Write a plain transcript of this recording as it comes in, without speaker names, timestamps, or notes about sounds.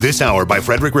This hour by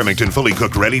Frederick Remington fully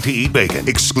cooked, ready-to-eat bacon.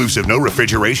 Exclusive, no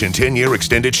refrigeration, 10-year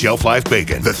extended shelf life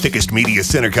bacon. The thickest, meatiest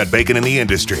center cut bacon in the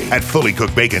industry at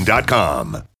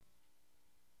fullycookedbacon.com.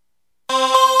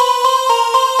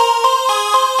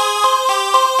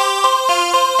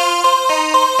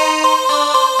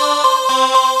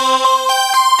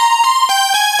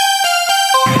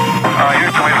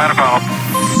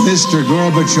 Mr.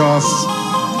 Gorbachev,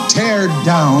 tear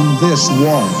down this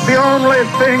wall. The only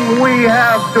thing we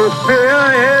have to fear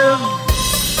is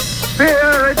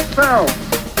fear itself.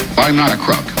 I'm not a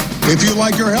crook. If you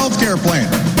like your health care plan,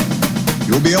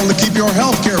 you'll be able to keep your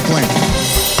health care plan.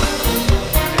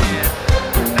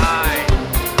 10, 9,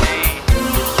 8,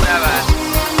 7,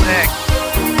 6,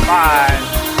 5,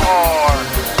 4,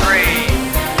 3,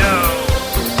 2,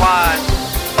 1,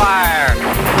 fire.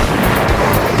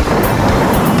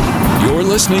 You're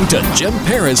listening to Jim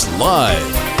Paris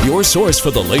Live, your source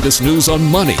for the latest news on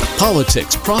money,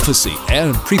 politics, prophecy,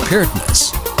 and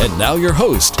preparedness. And now your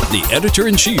host, the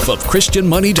editor-in-chief of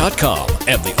ChristianMoney.com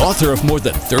and the author of more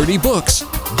than 30 books,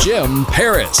 Jim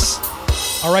Paris.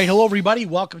 All right, hello everybody.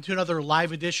 Welcome to another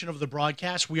live edition of the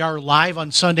broadcast. We are live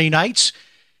on Sunday nights.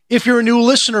 If you're a new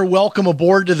listener, welcome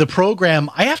aboard to the program.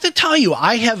 I have to tell you,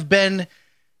 I have been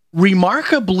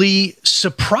remarkably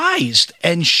surprised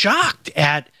and shocked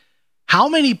at how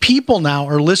many people now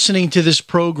are listening to this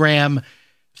program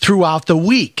throughout the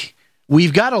week.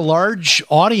 We've got a large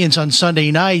audience on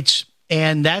Sunday nights,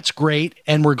 and that's great,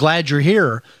 and we're glad you're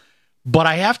here. But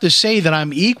I have to say that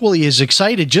I'm equally as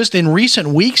excited just in recent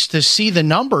weeks to see the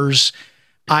numbers.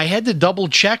 I had to double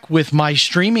check with my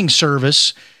streaming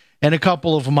service and a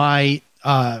couple of my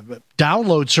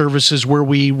download services where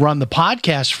we run the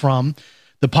podcast from,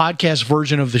 the podcast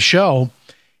version of the show.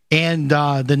 And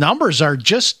the numbers are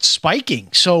just spiking.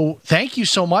 So thank you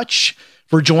so much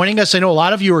for joining us. I know a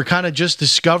lot of you are kind of just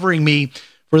discovering me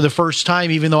for the first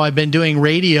time, even though I've been doing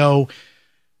radio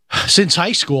since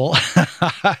high school.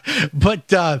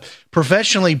 But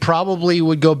professionally, probably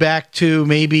would go back to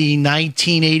maybe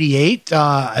 1988.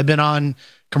 I've been on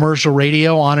commercial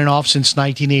radio on and off since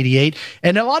 1988.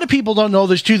 And a lot of people don't know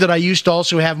this, too, that I used to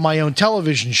also have my own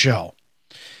television show.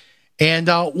 And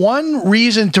one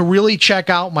reason to really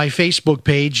check out my Facebook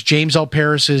page, James L.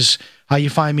 Paris is how you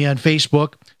find me on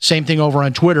Facebook. Same thing over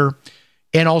on Twitter,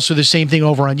 and also the same thing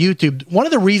over on YouTube. One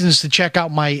of the reasons to check out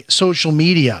my social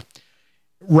media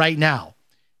right now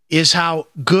is how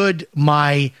good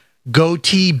my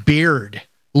goatee beard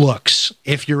looks,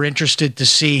 if you're interested to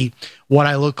see what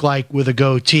I look like with a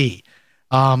goatee.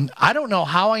 I don't know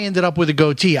how I ended up with a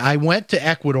goatee. I went to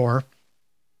Ecuador.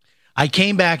 I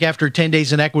came back after 10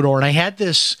 days in Ecuador, and I had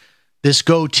this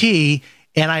goatee,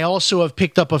 and I also have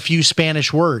picked up a few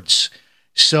Spanish words.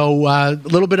 So a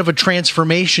little bit of a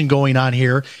transformation going on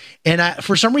here. And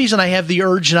for some reason, I have the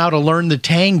urge now to learn the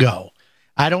tango.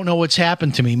 I don't know what's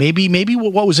happened to me. Maybe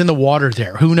what was in the water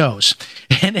there. Who knows?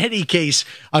 In any case,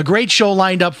 a great show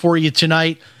lined up for you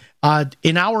tonight.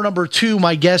 In hour number 2,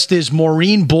 my guest is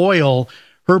Maureen Boyle.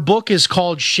 Her book is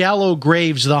called Shallow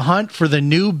Graves, The Hunt for the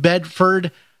New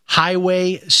Bedford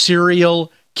Highway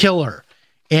Serial Killer.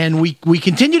 And we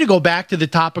continue to go back to the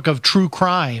topic of true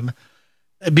crime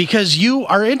because you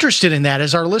are interested in that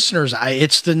as our listeners.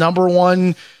 It's the number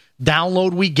one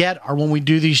download we get are when we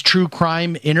do these true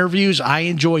crime interviews. I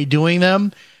enjoy doing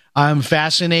them. I'm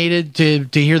fascinated to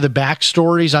hear the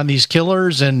backstories on these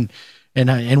killers and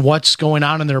what's going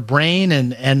on in their brain.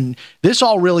 And this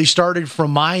all really started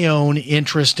from my own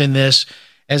interest in this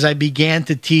as I began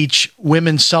to teach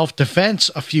women's self-defense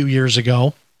a few years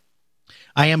ago.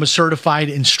 I am a certified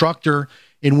instructor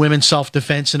in women's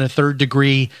self-defense and a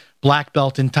third-degree black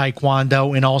belt in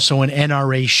Taekwondo and also an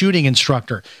NRA shooting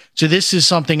instructor. So this is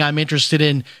something I'm interested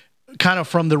in kind of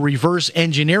from the reverse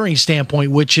engineering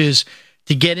standpoint, which is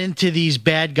to get into these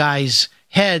bad guys'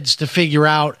 heads to figure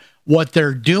out what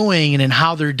they're doing and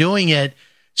how they're doing it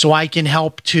so I can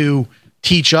help to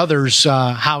teach others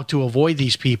how to avoid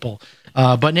these people.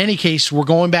 But in any case, we're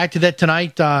going back to that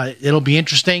tonight. It'll be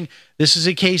interesting. This is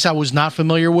a case I was not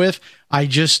familiar with. I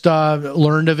just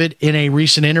learned of it in a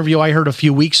recent interview I heard a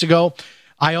few weeks ago.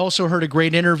 I also heard a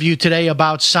great interview today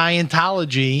about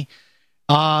Scientology.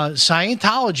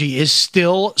 Scientology is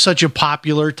still such a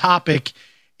popular topic,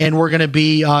 and we're going to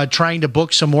be trying to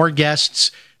book some more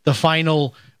guests the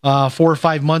final 4 or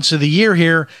 5 months of the year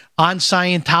here on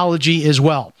Scientology as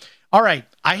well. All right.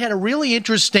 I had a really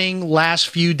interesting last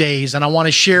few days, and I want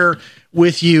to share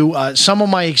with you some of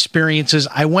my experiences.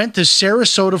 I went to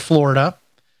Sarasota, Florida,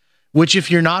 which, if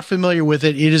you're not familiar with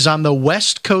it, it is on the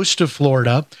west coast of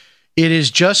Florida. It is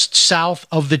just south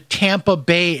of the Tampa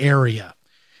Bay area.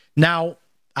 Now,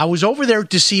 I was over there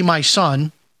to see my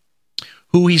son,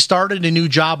 who he started a new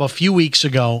job a few weeks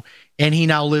ago, and he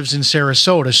now lives in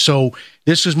Sarasota. So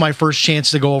this was my first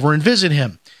chance to go over and visit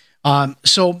him.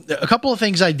 So a couple of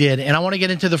things I did, and I want to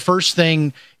get into the first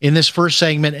thing in this first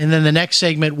segment, and then the next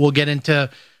segment we'll get into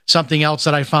something else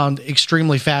that I found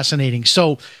extremely fascinating.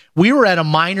 So we were at a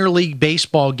minor league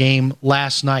baseball game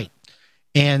last night,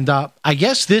 and I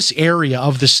guess this area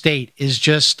of the state is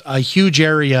just a huge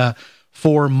area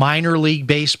for minor league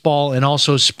baseball and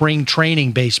also spring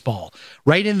training baseball.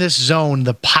 Right in this zone,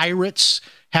 the Pirates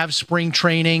have spring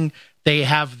training. They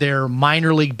have their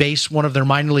one of their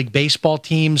minor league baseball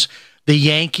teams. The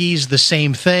Yankees, the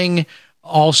same thing.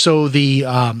 Also the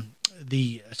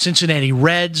Cincinnati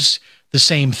Reds, the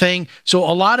same thing. So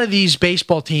a lot of these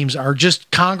baseball teams are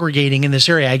just congregating in this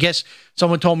area. I guess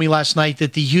someone told me last night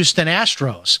that the Houston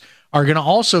Astros are going to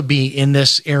also be in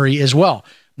this area as well.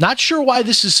 Not sure why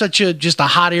this is just a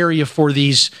hot area for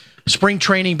these spring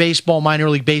training baseball, minor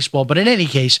league baseball. But in any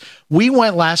case, we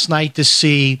went last night to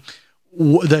see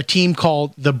the team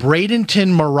called the Bradenton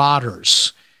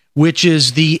Marauders, which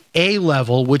is the A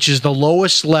level, which is the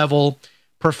lowest level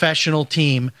professional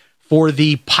team for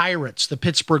the Pirates, the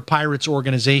Pittsburgh Pirates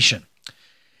organization.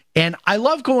 And I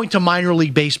love going to minor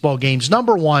league baseball games.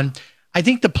 Number one, I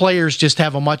think the players just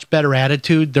have a much better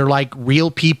attitude. They're like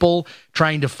real people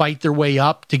trying to fight their way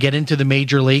up to get into the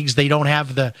major leagues. They don't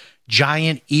have the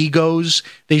giant egos.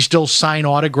 They still sign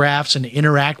autographs and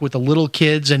interact with the little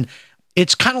kids. And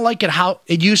it's kind of like how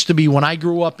it used to be when I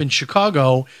grew up in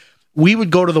Chicago. We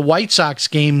would go to the White Sox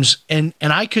games, and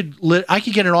I could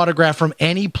get an autograph from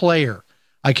any player.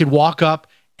 I could walk up,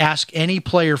 ask any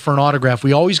player for an autograph.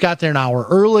 We always got there an hour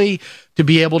early to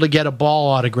be able to get a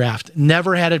ball autographed.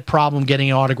 Never had a problem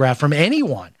getting an autograph from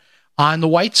anyone on the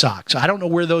White Sox. I don't know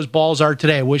where those balls are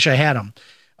today. I wish I had them.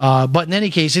 But in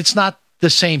any case, it's not the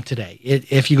same today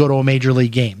if you go to a major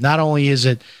league game. Not only is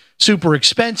it super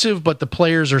expensive, but the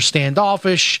players are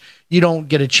standoffish. You don't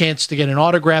get a chance to get an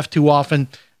autograph too often.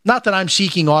 Not that I'm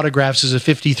seeking autographs as a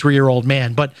 53-year-old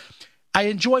man, but I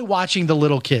enjoy watching the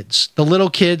little kids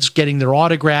getting their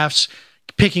autographs,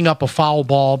 picking up a foul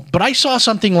ball. But I saw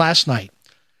something last night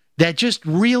that just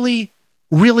really,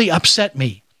 really upset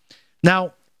me.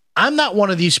 Now, I'm not one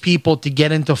of these people to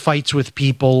get into fights with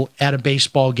people at a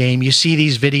baseball game. You see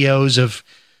these videos of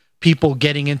people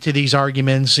getting into these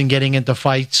arguments and getting into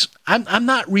fights. I'm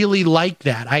not really like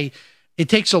that. It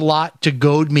takes a lot to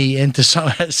goad me into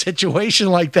a situation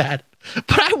like that.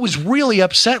 But I was really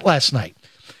upset last night.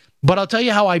 But I'll tell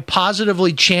you how I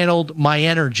positively channeled my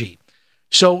energy.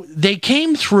 So they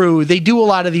came through. They do a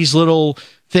lot of these little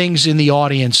things in the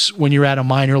audience when you're at a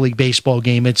minor league baseball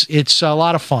game. It's a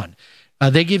lot of fun.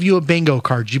 They give you a bingo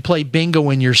card. You play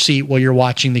bingo in your seat while you're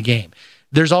watching the game.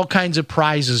 There's all kinds of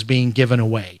prizes being given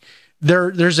away.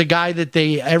 There's a guy that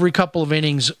every couple of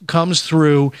innings comes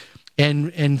through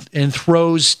and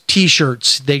throws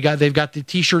T-shirts. They've got the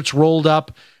T-shirts rolled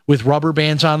up with rubber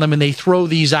bands on them, and they throw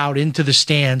these out into the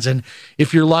stands. And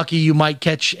if you're lucky, you might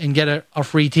catch and get a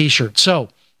free T-shirt. So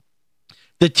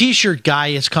the T-shirt guy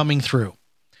is coming through,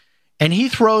 and he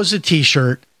throws a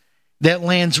T-shirt that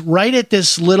lands right at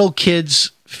this little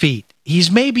kid's feet.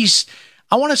 He's maybe,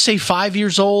 I want to say 5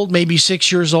 years old, maybe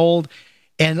 6 years old.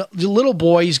 And the little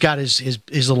boy's got his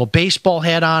little baseball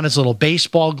hat on, his little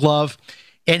baseball glove,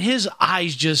 and his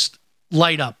eyes just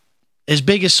light up as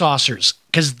big as saucers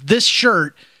because this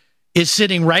shirt is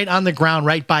sitting right on the ground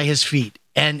right by his feet.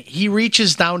 And he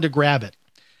reaches down to grab it.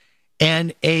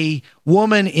 And a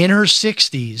woman in her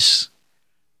 60s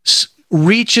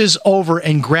reaches over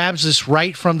and grabs this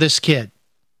right from this kid.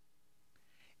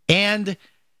 And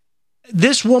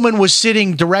this woman was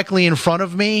sitting directly in front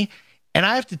of me. And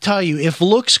I have to tell you, if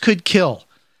looks could kill,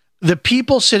 the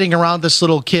people sitting around this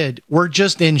little kid were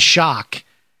just in shock.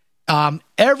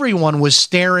 Everyone was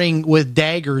staring with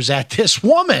daggers at this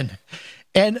woman.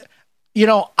 And,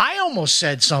 I almost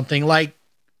said something like,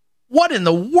 what in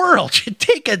the world? You're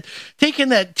taking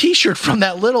that T-shirt from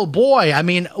that little boy. I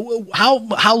mean, how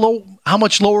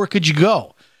much lower could you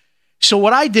go? So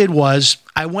what I did was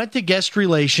I went to guest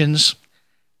relations.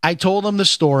 I told them the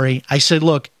story. I said,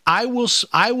 look, I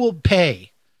will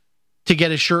pay to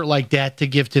get a shirt like that to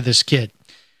give to this kid.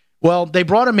 Well, they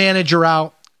brought a manager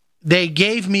out. They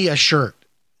gave me a shirt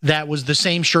that was the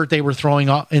same shirt they were throwing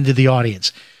into the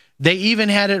audience. They even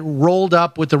had it rolled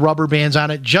up with the rubber bands on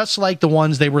it, just like the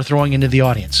ones they were throwing into the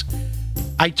audience.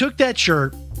 I took that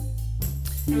shirt.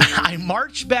 I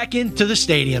marched back into the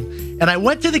stadium, and I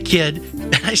went to the kid,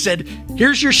 and I said,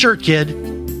 here's your shirt, kid.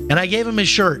 And I gave him his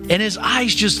shirt, and his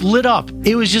eyes just lit up.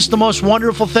 It was just the most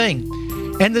wonderful thing.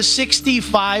 And the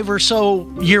 65 or so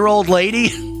year old lady,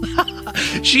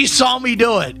 She saw me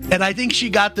do it, and I think she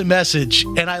got the message,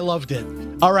 and I loved it.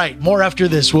 All right, more after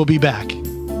this. We'll be back.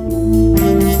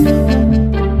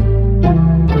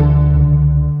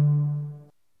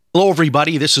 Hello,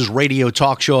 everybody. This is radio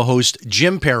talk show host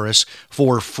Jim Paris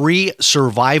for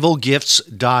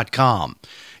FreeSurvivalGifts.com.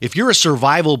 If you're a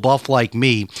survival buff like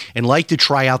me and like to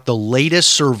try out the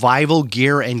latest survival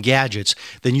gear and gadgets,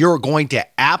 then you're going to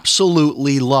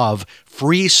absolutely love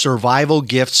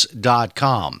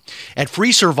FreeSurvivalGifts.com. At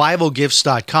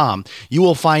FreeSurvivalGifts.com, you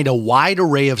will find a wide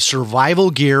array of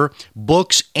survival gear,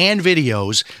 books, and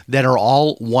videos that are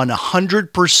all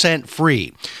 100%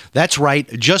 free. That's right,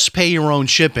 just pay your own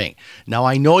shipping. Now,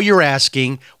 I know you're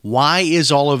asking, why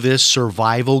is all of this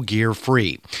survival gear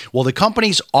free? Well, the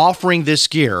companies offering this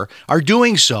gear are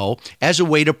doing so as a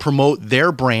way to promote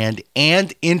their brand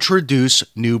and introduce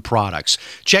new products.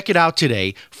 Check it out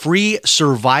today,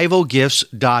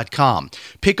 FreeSurvivalGifts.com.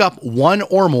 Pick up one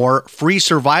or more free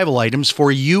survival items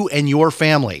for you and your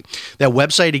family. That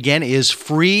website again is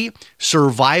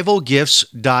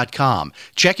FreeSurvivalGifts.com.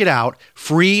 Check it out,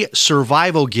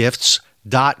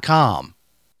 FreeSurvivalGifts.com.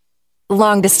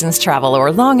 Long distance travel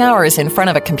or long hours in front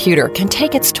of a computer can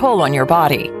take its toll on your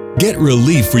body. Get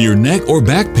relief for your neck or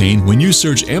back pain when you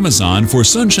search Amazon for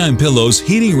Sunshine Pillows,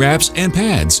 heating wraps, and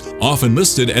pads, often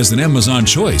listed as an Amazon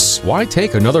choice. Why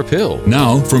take another pill?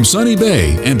 Now, from Sunny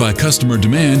Bay and by customer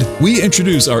demand, we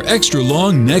introduce our extra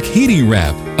long neck heating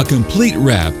wrap, a complete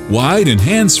wrap, wide and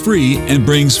hands-free, and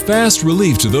brings fast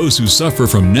relief to those who suffer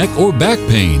from neck or back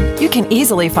pain. You can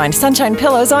easily find Sunshine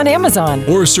Pillows on Amazon.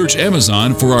 Or search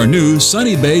Amazon for our new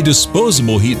Sunny Bay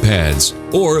disposable heat pads.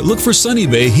 Or look for Sunny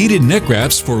Bay heated neck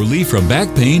wraps for relief from back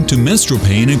pain to menstrual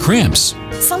pain and cramps.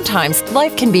 Sometimes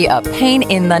life can be a pain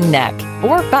in the neck,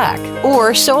 or back,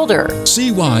 or shoulder.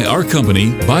 See why our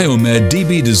company, Biomed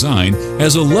DB Design,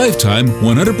 has a lifetime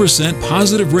 100%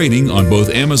 positive rating on both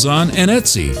Amazon and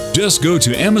Etsy. Just go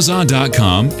to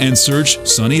Amazon.com and search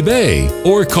Sunny Bay,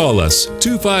 or call us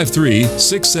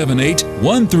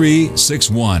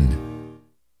 253-678-1361.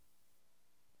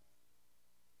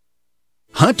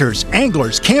 Hunters,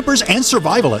 anglers, campers, and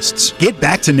survivalists. Get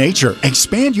back to nature.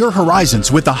 Expand your horizons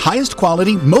with the highest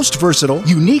quality, most versatile,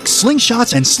 unique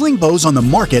slingshots and sling bows on the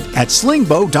market at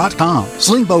slingbow.com.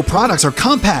 Slingbow products are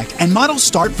compact and models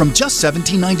start from just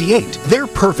 $17.98. They're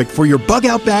perfect for your bug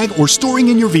out bag or storing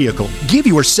in your vehicle. Give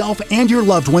yourself and your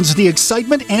loved ones the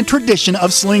excitement and tradition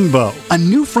of Slingbow, a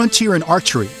new frontier in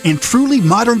archery and truly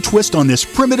modern twist on this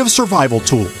primitive survival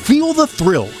tool. Feel the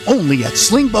thrill only at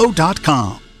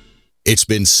slingbow.com. It's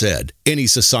been said, any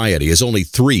society is only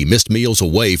 3 missed meals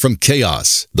away from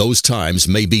chaos. Those times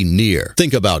may be near.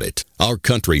 Think about it. Our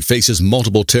country faces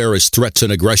multiple terrorist threats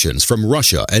and aggressions from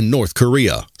Russia and North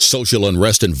Korea. Social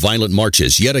unrest and violent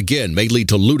marches yet again may lead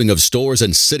to looting of stores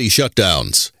and city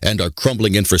shutdowns. And our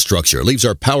crumbling infrastructure leaves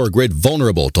our power grid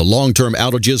vulnerable to long-term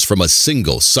outages from a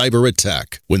single cyber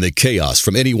attack. When the chaos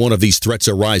from any one of these threats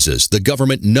arises, the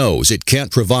government knows it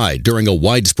can't provide during a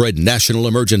widespread national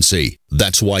emergency.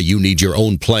 That's why you need your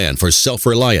own plan for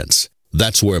self-reliance.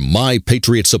 That's where My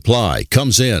Patriot Supply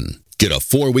comes in. Get a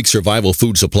 4-week survival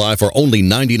food supply for only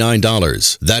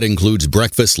 $99. That includes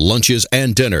breakfast, lunches,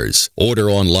 and dinners. Order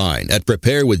online at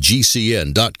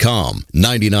preparewithgcn.com.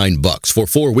 $99 for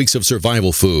 4 weeks of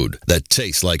survival food that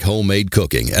tastes like homemade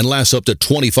cooking and lasts up to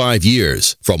 25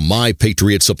 years. From My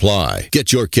Patriot Supply.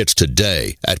 Get your kits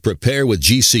today at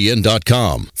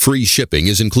preparewithgcn.com. Free shipping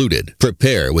is included.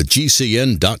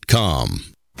 Preparewithgcn.com.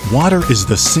 Water is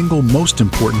the single most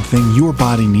important thing your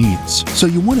body needs, so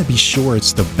you want to be sure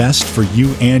it's the best for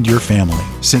you and your family.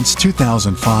 Since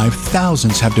 2005,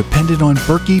 thousands have depended on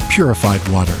Berkey purified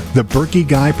water. The Berkey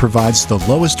Guy provides the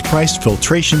lowest priced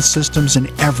filtration systems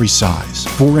in every size.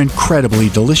 For incredibly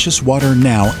delicious water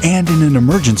now and in an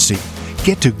emergency,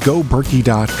 get to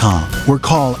GoBerkey.com or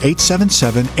call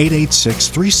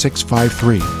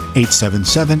 877-886-3653.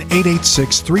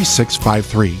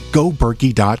 877-886-3653.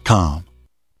 GoBerkey.com.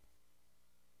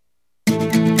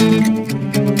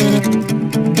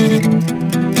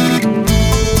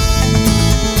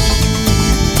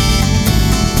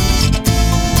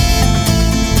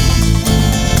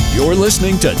 You're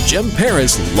listening to Jim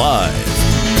Paris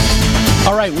Live.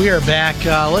 All right, we are back.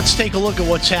 Let's take a look at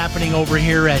what's happening over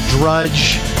here at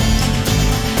Drudge.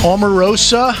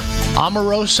 Omarosa,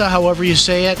 however you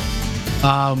say it.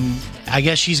 I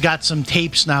guess she's got some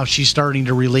tapes now she's starting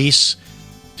to release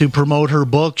to promote her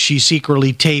book. She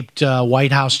secretly taped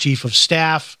White House Chief of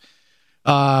Staff.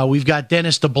 We've got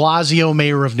Dennis de Blasio,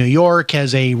 mayor of New York,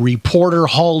 has a reporter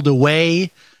hauled away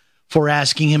for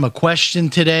asking him a question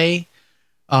today.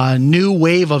 New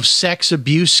wave of sex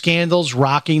abuse scandals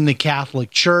rocking the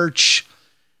Catholic Church.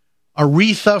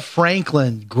 Aretha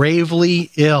Franklin,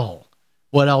 gravely ill.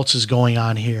 What else is going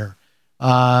on here?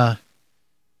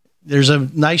 There's a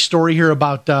nice story here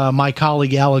about my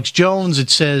colleague Alex Jones. It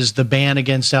says the ban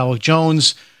against Alex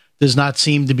Jones does not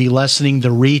seem to be lessening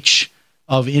the reach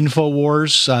of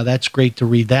InfoWars. That's great to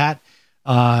read that.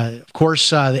 Of course,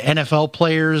 the NFL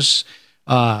players,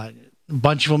 a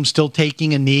bunch of them still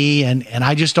taking a knee, and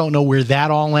I just don't know where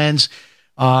that all ends.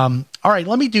 All right,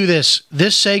 let me do this.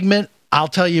 This segment, I'll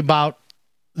tell you about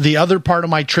the other part of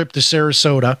my trip to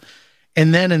Sarasota.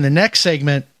 And then in the next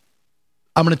segment,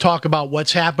 I'm going to talk about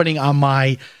what's happening on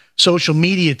my social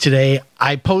media today.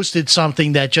 I posted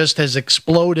something that just has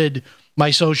exploded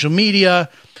my social media.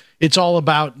 It's all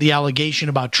about the allegation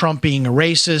about Trump being a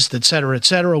racist, et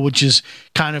cetera, which is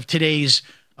kind of today's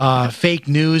fake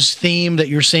news theme that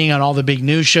you're seeing on all the big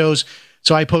news shows.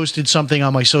 So I posted something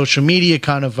on my social media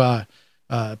kind of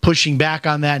pushing back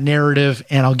on that narrative,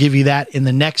 and I'll give you that in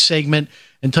the next segment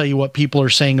and tell you what people are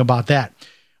saying about that.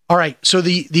 All right, so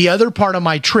the other part of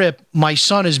my trip, my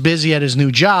son is busy at his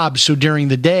new job, so during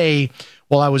the day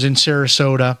while I was in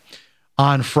Sarasota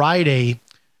on Friday,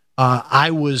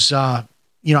 I was, I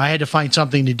had to find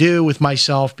something to do with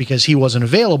myself because he wasn't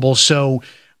available, so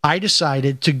I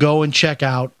decided to go and check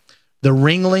out the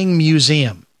Ringling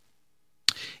Museum.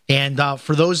 And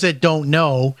for those that don't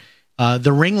know,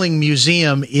 the Ringling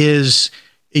Museum is,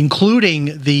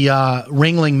 including the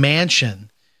Ringling Mansion,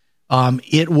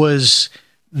 it was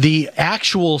the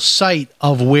actual site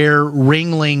of where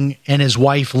Ringling and his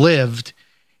wife lived,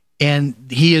 and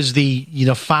he is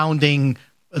the founding.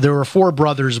 There were 4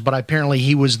 brothers, but apparently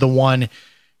he was the one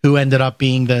who ended up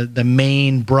being the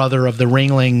main brother of the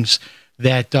Ringlings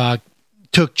that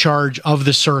took charge of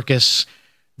the circus,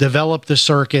 developed the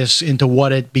circus into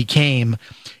what it became.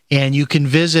 And you can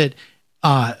visit.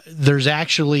 There's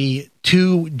actually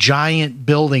 2 giant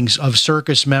buildings of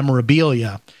circus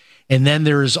memorabilia. And then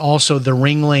there's also the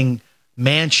Ringling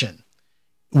Mansion,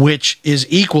 which is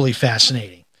equally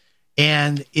fascinating.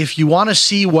 And if you want to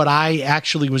see what I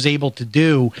actually was able to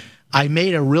do, I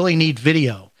made a really neat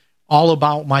video all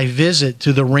about my visit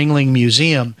to the Ringling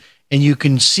Museum. And you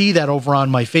can see that over on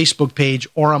my Facebook page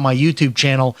or on my YouTube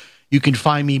channel. You can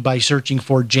find me by searching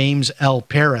for James L.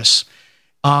 Paris.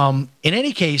 In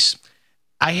any case,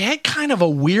 I had kind of a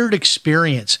weird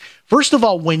experience. First of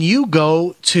all, when you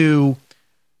go to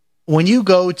the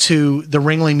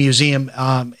Ringling Museum,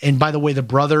 and by the way, the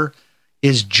brother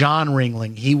is John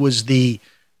Ringling. He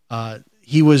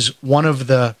was one of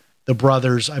the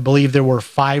brothers. I believe there were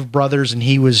 5 brothers, and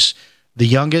he was the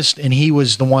youngest, and he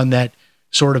was the one that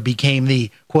sort of became the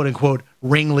quote unquote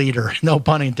ringleader, no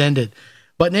pun intended.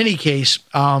 But in any case,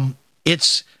 I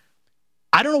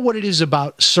don't know what it is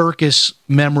about circus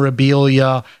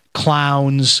memorabilia,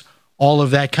 clowns, all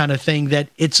of that kind of thing, that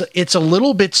it's a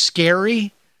little bit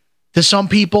scary to some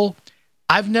people.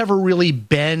 I've never really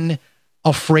been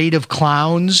afraid of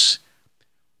clowns,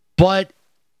 but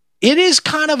it is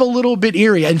kind of a little bit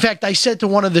eerie. In fact, I said to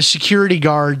one of the security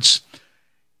guards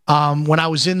when I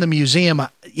was in the museum,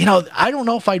 I don't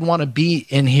know if I'd want to be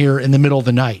in here in the middle of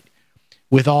the night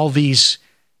with all these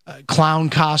clown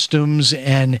costumes.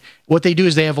 And what they do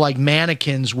is they have like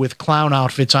mannequins with clown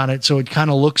outfits on it. So it kind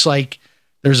of looks like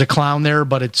there's a clown there,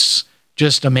 but it's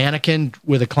just a mannequin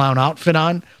with a clown outfit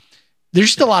on. There's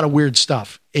just a lot of weird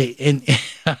stuff. And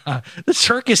the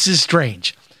circus is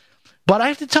strange. But I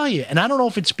have to tell you, and I don't know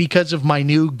if it's because of my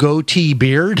new goatee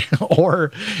beard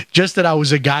or just that I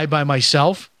was a guy by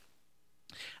myself,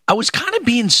 I was kind of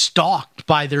being stalked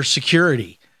by their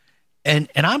security. And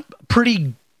I'm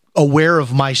pretty aware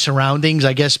of my surroundings,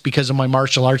 I guess, because of my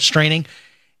martial arts training.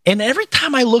 And every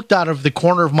time I looked out of the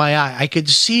corner of my eye, I could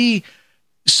see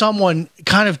someone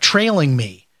kind of trailing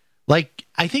me. Like,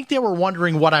 I think they were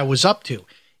wondering what I was up to.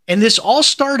 And this all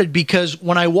started because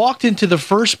when I walked into the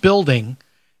first building,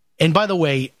 and by the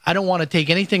way, I don't want to take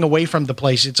anything away from the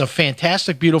place. It's a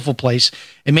fantastic, beautiful place.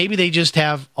 And maybe they just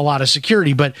have a lot of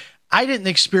security, but I didn't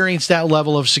experience that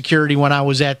level of security when I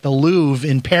was at the Louvre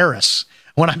in Paris,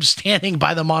 when I'm standing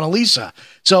by the Mona Lisa.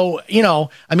 So,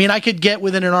 I could get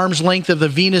within an arm's length of the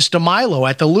Venus de Milo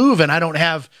at the Louvre, and I don't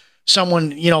have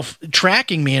someone,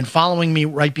 tracking me and following me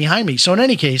right behind me. So in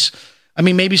any case,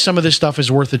 maybe some of this stuff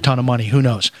is worth a ton of money. Who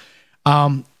knows?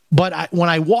 But when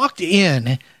I walked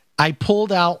in, I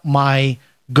pulled out my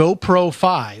GoPro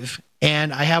 5,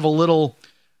 and I have a little,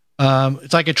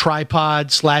 it's like a tripod /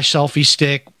 selfie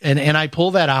stick. And I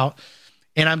pull that out,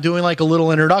 and I'm doing like a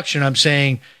little introduction. I'm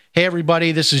saying, hey,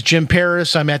 everybody, this is Jim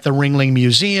Paris. I'm at the Ringling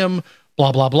Museum,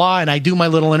 blah, blah, blah. And I do my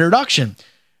little introduction.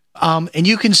 And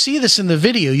you can see this in the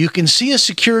video. You can see a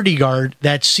security guard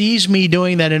that sees me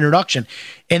doing that introduction,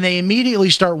 and they immediately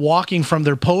start walking from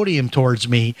their podium towards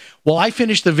me. Well, I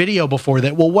finished the video before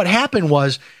that. Well, what happened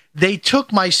was they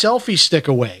took my selfie stick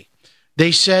away.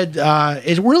 They said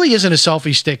it really isn't a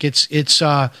selfie stick. It's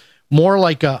more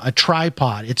like a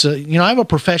tripod. It's I have a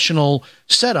professional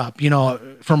setup,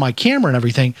 for my camera and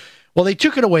everything. Well, they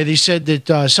took it away. They said that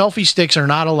selfie sticks are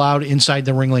not allowed inside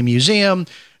the Ringling Museum.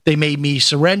 They made me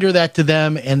surrender that to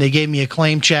them, and they gave me a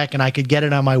claim check, and I could get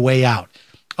it on my way out.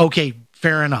 Okay,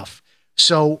 fair enough.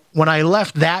 So when I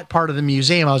left that part of the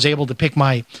museum, I was able to pick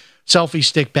my selfie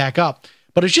stick back up.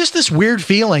 But it's just this weird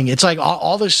feeling. It's like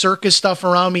all the circus stuff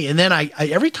around me, and then I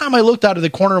every time I looked out of the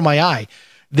corner of my eye,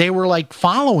 they were like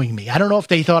following me. I don't know if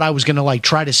they thought I was going to like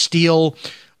try to steal,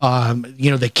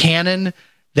 the cannon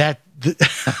that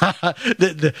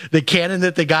the cannon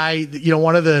that the guy,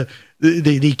 one of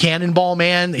the cannonball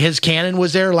man, his cannon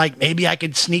was there. Like maybe I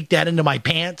could sneak that into my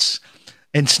pants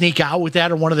and sneak out with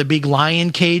that, or one of the big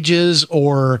lion cages,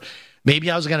 or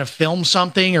maybe I was going to film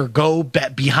something or go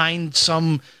behind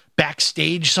some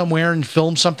backstage somewhere and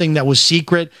film something that was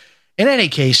secret. In any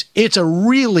case, it's a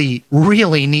really,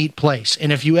 really neat place.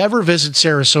 And if you ever visit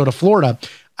Sarasota, Florida,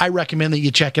 I recommend that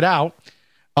you check it out.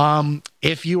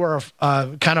 If you are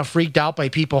kind of freaked out by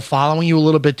people following you a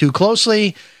little bit too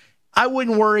closely, I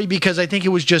wouldn't worry, because I think it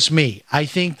was just me. I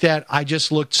think that I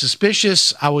just looked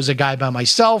suspicious. I was a guy by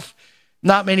myself.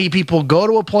 Not many people go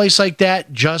to a place like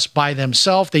that just by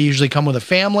themselves. They usually come with a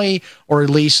family or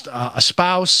at least a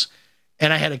spouse.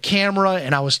 And I had a camera,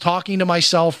 and I was talking to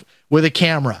myself with a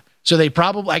camera. So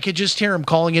I could just hear him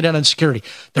calling it in on security.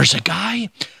 There's a guy,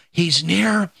 he's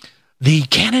near the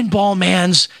cannonball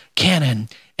man's cannon,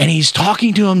 and he's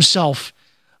talking to himself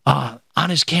on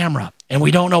his camera, and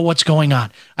we don't know what's going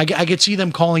on. I could see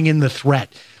them calling in the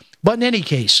threat. But in any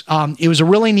case, it was a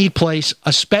really neat place,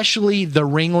 especially the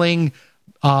Ringling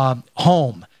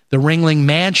home, the Ringling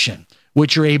mansion,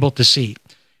 which you're able to see.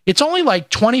 It's only like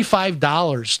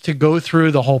 $25 to go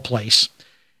through the whole place,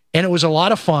 and it was a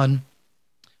lot of fun,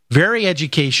 very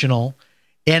educational.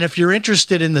 And if you're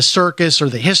interested in the circus or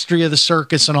the history of the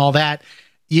circus and all that,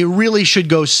 you really should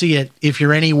go see it if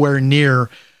you're anywhere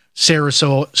near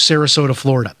Sarasota,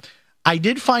 Florida. I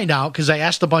did find out, because I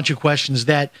asked a bunch of questions,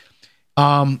 that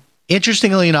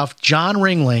interestingly enough, John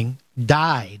Ringling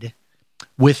died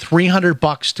with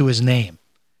 $300 to his name.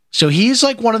 So he's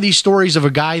like one of these stories of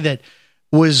a guy that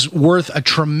was worth a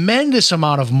tremendous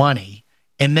amount of money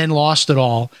and then lost it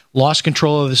all, lost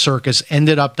control of the circus,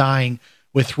 ended up dying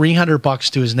with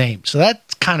 $300 to his name. So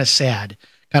that's kind of sad,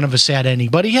 kind of a sad ending.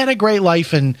 But he had a great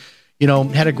life and,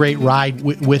 had a great ride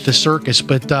with the circus.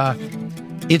 But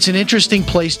it's an interesting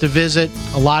place to visit,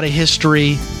 a lot of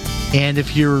history. And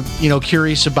if you're,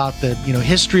 curious about the,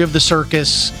 history of the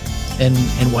circus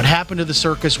and what happened to the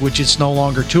circus, which it's no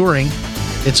longer touring,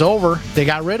 it's over. They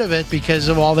got rid of it because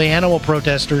of all the animal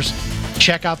protesters.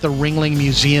 Check out the Ringling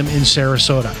Museum in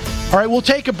Sarasota. All right, we'll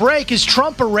take a break. Is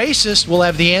Trump a racist? We'll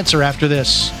have the answer after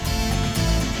this.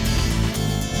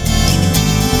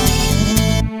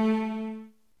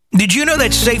 Did you know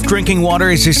that safe drinking water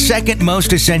is the second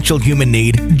most essential human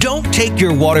need? Don't take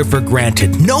your water for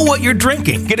granted. Know what you're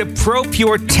drinking. Get a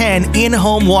ProPure 10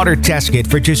 in-home water test kit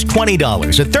for just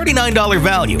 $20, a $39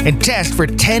 value, and test for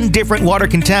 10 different water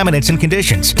contaminants and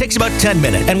conditions. Takes about 10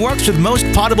 minutes and works with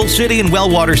most potable city and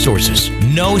well water sources.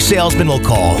 No salesman will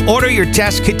call. Order your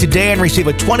test kit today and receive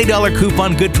a $20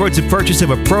 coupon good towards the purchase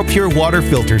of a ProPure water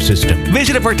filter system.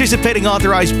 Visit a participating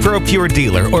authorized ProPure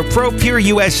dealer or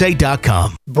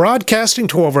ProPureUSA.com. Broadcasting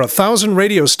to over 1,000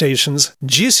 radio stations,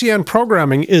 GCN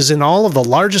programming is in all of the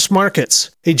largest markets.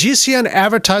 A GCN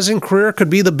advertising career could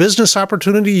be the business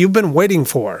opportunity you've been waiting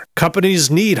for.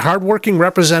 Companies need hardworking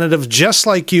representatives just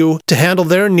like you to handle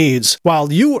their needs,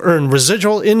 while you earn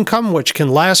residual income which can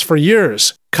last for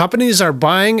years. Companies are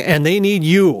buying and they need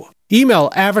you.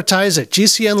 Email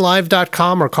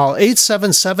advertise@gcnlive.com or call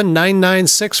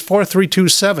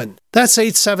 877-996-4327. That's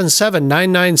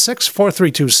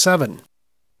 877-996-4327.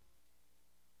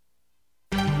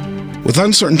 With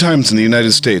uncertain times in the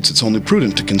United States, it's only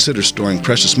prudent to consider storing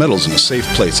precious metals in a safe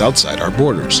place outside our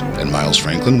borders. At Miles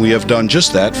Franklin, we have done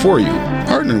just that for you.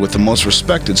 Partnered with the most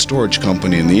respected storage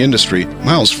company in the industry,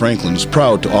 Miles Franklin is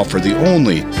proud to offer the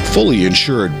only fully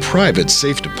insured private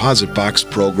safe deposit box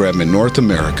program in North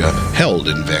America, held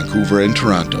in Vancouver and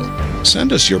Toronto.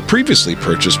 Send us your previously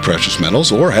purchased precious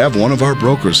metals or have one of our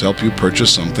brokers help you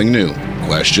purchase something new.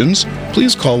 Questions?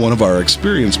 Please call one of our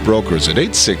experienced brokers at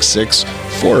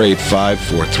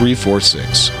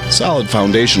 866-485-4346. Solid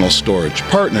Foundational Storage,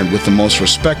 partnered with the most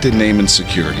respected name in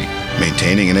security.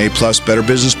 Maintaining an A-plus Better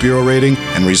Business Bureau rating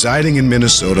and residing in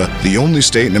Minnesota, the only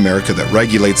state in America that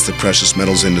regulates the precious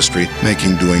metals industry,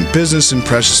 making doing business in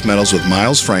precious metals with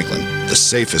Miles Franklin the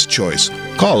safest choice.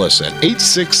 Call us at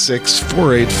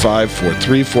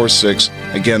 866-485-4346.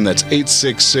 Again, that's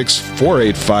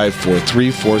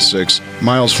 866-485-4346.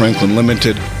 Miles Franklin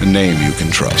Limited, a name you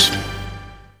can trust.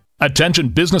 Attention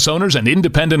business owners and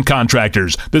independent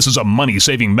contractors. This is a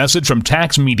money-saving message from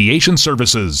Tax Mediation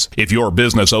Services. If your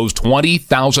business owes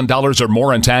 $20,000 or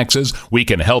more in taxes, we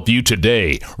can help you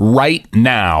today, right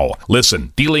now.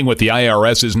 Listen, dealing with the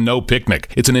IRS is no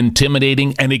picnic. It's an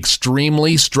intimidating and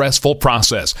extremely stressful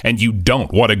process, and you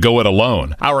don't want to go it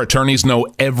alone. Our attorneys know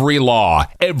every law,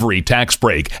 every tax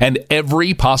break, and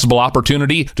every possible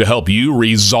opportunity to help you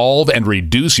resolve and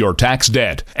reduce your tax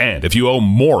debt. And if you owe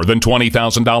more than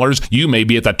 $20,000, you may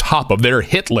be at the top of their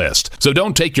hit list. So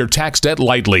don't take your tax debt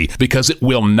lightly, because it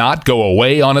will not go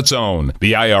away on its own.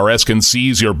 The IRS can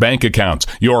seize your bank accounts,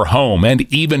 your home, and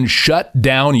even shut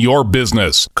down your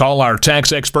business. Call our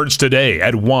tax experts today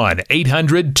at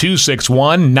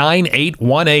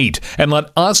 1-800-261-9818 and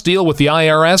let us deal with the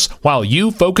IRS while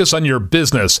you focus on your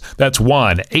business. That's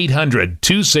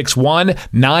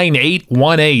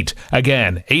 1-800-261-9818.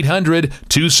 Again,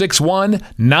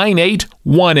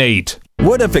 800-261-9818.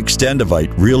 What if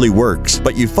Extendivite really works,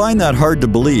 but you find that hard to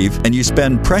believe and you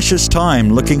spend precious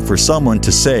time looking for someone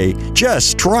to say,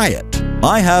 just try it?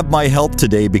 I have my health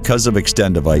today because of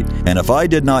Extendivite, and if I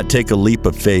did not take a leap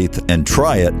of faith and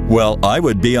try it, well, I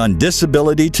would be on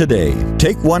disability today.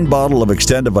 Take one bottle of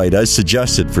Extendivite as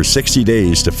suggested for 60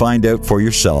 days to find out for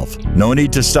yourself. No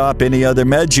need to stop any other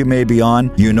meds you may be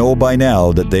on. You know by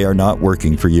now that they are not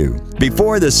working for you.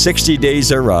 Before the 60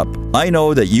 days are up, I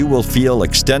know that you will feel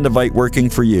Extendivite working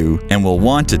for you and will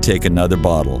want to take another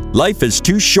bottle. Life is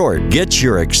too short. Get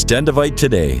your Extendivite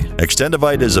today.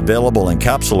 Extendivite is available in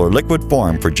capsule or liquid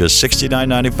form for just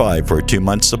 $69.95 for a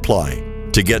 2-month supply.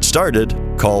 To get started,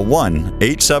 call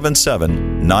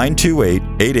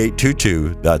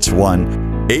 1-877-928-8822. That's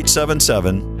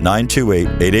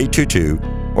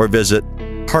 1-877-928-8822 or visit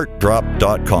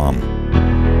heartdrop.com.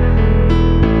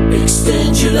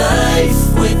 Extend your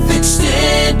life with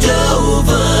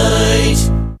Extendovite.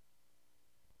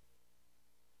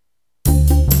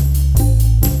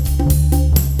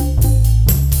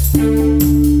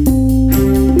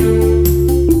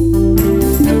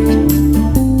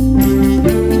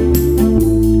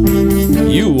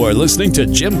 You are listening to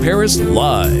Jim Paris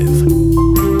Live.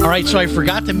 All right, so I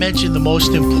forgot to mention the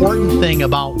most important thing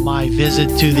about my visit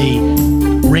to the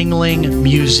Ringling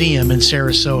Museum in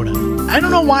Sarasota. I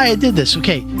don't know why I did this.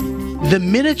 Okay, the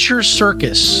miniature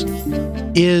circus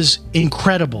is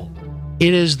incredible.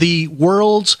 It is the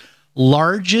world's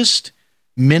largest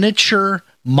miniature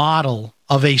model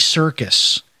of a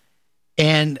circus.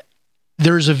 And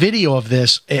there's a video of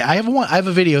this. I have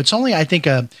a video. It's only, I think,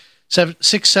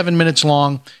 6-7 minutes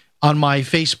long on my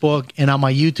Facebook and on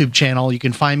my YouTube channel. You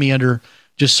can find me under,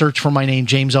 just search for my name,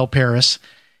 James L. Paris.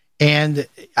 And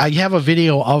I have a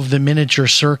video of the miniature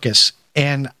circus.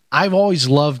 And I've always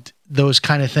loved those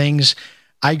kind of things.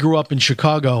 I grew up in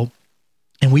Chicago,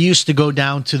 and we used to go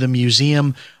down to the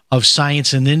Museum of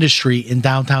Science and Industry in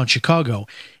downtown Chicago.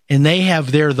 And they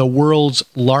have there the world's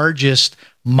largest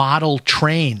model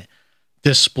train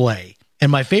display.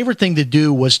 And my favorite thing to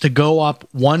do was to go up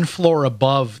one floor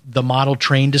above the model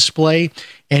train display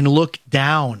and look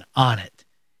down on it.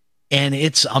 And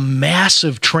it's a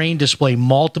massive train display,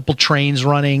 multiple trains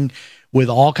running with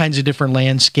all kinds of different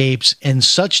landscapes and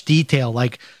such detail.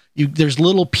 Like there's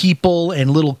little people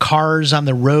and little cars on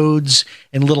the roads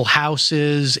and little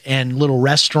houses and little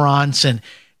restaurants. And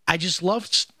I just love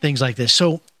things like this.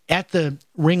 So at the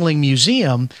Ringling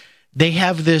Museum, they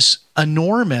have this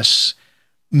enormous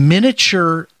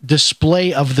miniature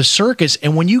display of the circus.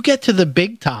 And when you get to the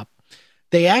big top,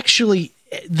 they actually,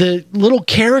 the little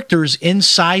characters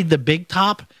inside the big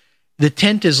top, the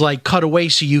tent is like cut away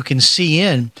so you can see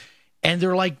in, and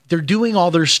they're doing all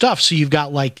their stuff. So you've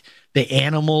got like the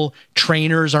animal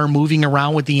trainers are moving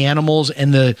around with the animals,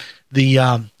 and the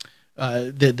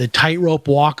tightrope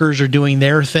walkers are doing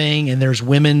their thing, and there's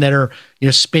women that are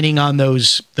spinning on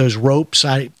those ropes,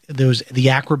 the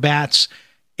acrobats.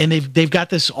 And they've got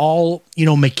this all,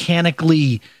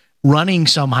 mechanically running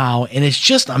somehow. And it's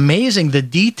just amazing, the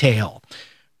detail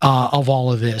of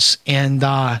all of this. And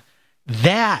that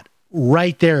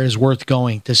right there is worth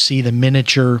going to see, the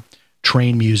miniature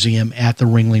train museum at the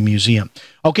Ringling Museum.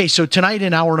 Okay, so tonight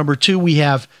in hour number 2, we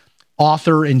have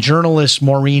author and journalist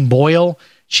Maureen Boyle.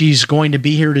 She's going to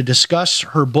be here to discuss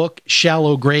her book,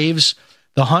 Shallow Graves,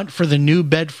 The Hunt for the New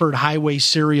Bedford Highway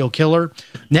Serial Killer.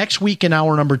 Next week in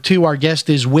hour number 2, our guest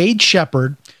is Wade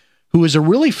Shepard, who is a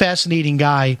really fascinating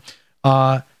guy.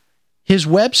 His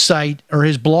website or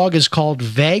his blog is called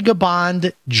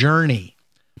Vagabond Journey.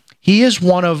 He is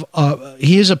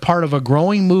a part of a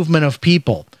growing movement of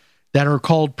people that are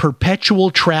called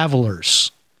perpetual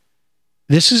travelers.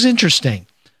 This is interesting.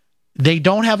 They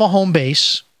don't have a home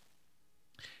base.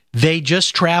 They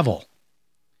just travel.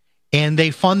 And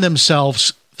they fund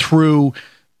themselves through,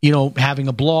 having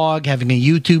a blog, having a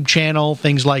YouTube channel,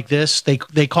 things like this.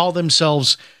 They call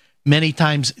themselves many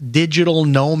times digital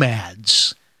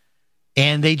nomads.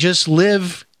 And they just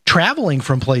live traveling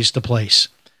from place to place,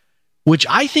 which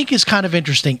I think is kind of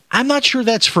interesting. I'm not sure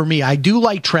that's for me. I do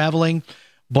like traveling,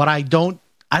 but I don't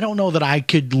know that I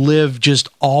could live just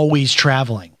always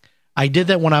traveling. I did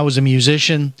that when I was a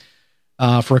musician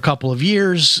for a couple of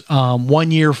years,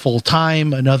 1 year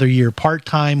full-time, another year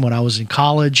part-time. When I was in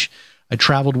college, I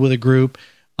traveled with a group.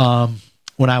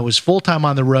 When I was full-time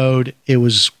on the road, it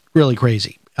was really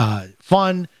crazy.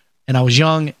 Fun, and I was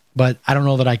young, but I don't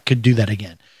know that I could do that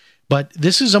again. But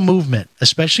this is a movement,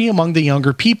 especially among the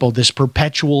younger people, this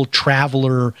perpetual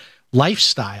traveler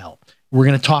lifestyle. We're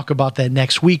going to talk about that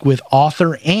next week with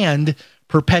author and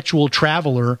perpetual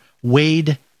traveler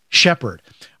Wade Shepard.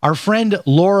 Our friend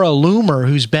Laura Loomer,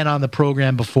 who's been on the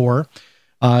program before,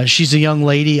 she's a young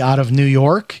lady out of New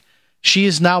York. She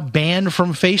is now banned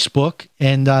from Facebook,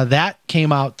 and that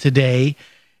came out today.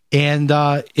 And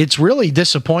it's really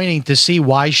disappointing to see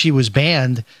why she was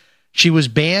banned. She was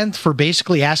banned for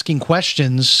basically asking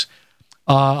questions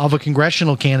of a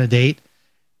congressional candidate,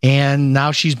 and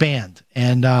now she's banned.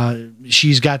 And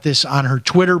she's got this on her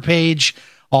Twitter page,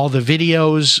 all the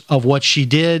videos of what she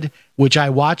did, which I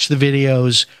watched the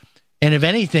videos. And if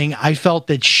anything, I felt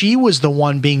that she was the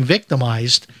one being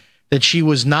victimized, that she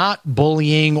was not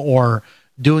bullying or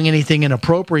doing anything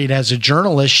inappropriate as a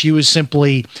journalist. She was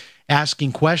simply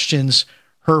asking questions.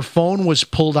 Her phone was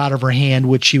pulled out of her hand,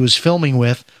 which she was filming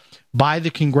with, by the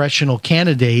congressional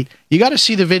candidate. You got to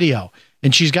see the video.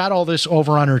 And she's got all this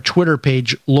over on her Twitter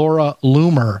page, Laura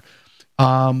Loomer.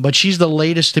 But she's the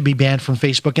latest to be banned from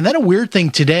Facebook. And then a weird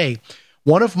thing today,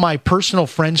 one of my personal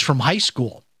friends from high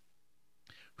school,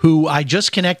 who I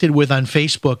just connected with on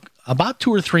Facebook about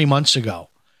 2 or 3 months ago,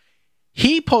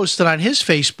 he posted on his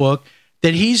Facebook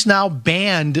that he's now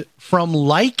banned from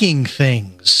liking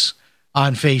things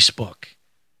on Facebook.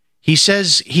 He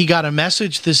says he got a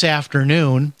message this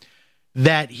afternoon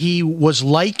that he was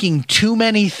liking too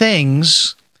many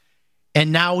things,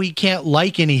 and now he can't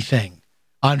like anything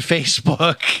on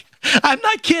Facebook. I'm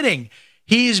not kidding.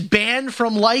 He's banned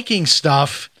from liking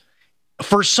stuff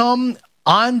for some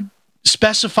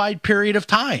unspecified period of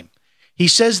time. He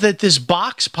says that this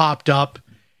box popped up,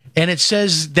 and it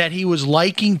says that he was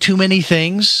liking too many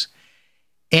things,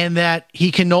 and that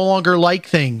he can no longer like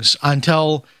things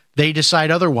until they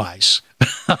decide otherwise.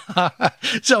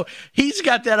 So he's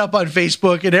got that up on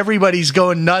Facebook, and everybody's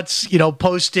going nuts,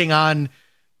 posting on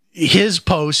his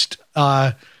post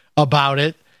about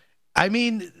it. I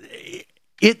mean,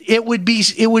 it would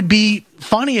be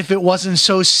funny if it wasn't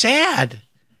so sad.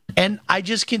 And I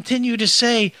just continue to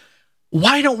say,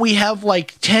 why don't we have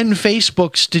like 10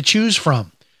 Facebooks to choose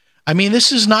from? I mean,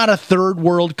 this is not a third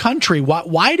world country.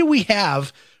 Why do we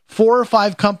have 4 or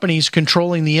 5 companies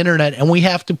controlling the internet, and we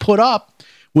have to put up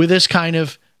with this kind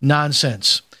of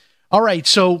nonsense? All right,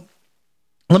 so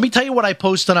let me tell you what I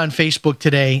posted on Facebook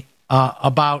today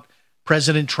about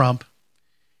President Trump.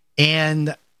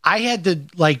 And I had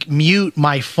to mute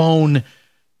my phone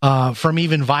from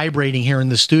even vibrating here in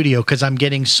the studio because I'm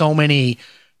getting so many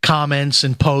comments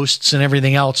and posts and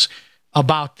everything else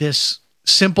about this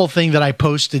simple thing that I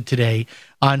posted today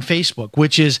on Facebook,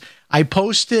 which is I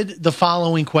posted the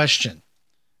following question.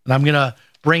 And I'm going to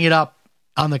bring it up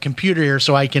on the computer here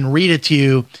so I can read it to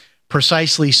you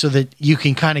precisely so that you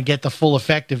can kind of get the full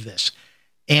effect of this.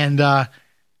 And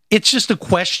it's just a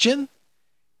question.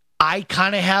 I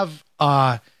kind of have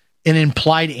an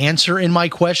implied answer in my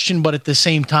question, but at the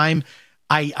same time,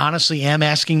 I honestly am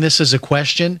asking this as a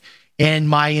question. And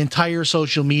my entire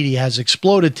social media has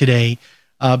exploded today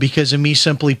because of me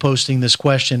simply posting this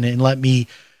question. And let me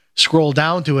scroll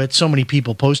down to it. So many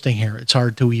people posting here. It's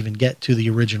hard to even get to the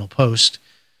original post.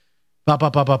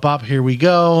 Pop. Here we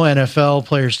go. NFL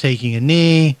players taking a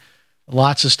knee.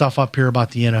 Lots of stuff up here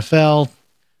about the NFL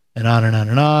and on and on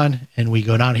and on. And we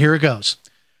go down. Here it goes.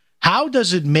 How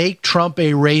does it make Trump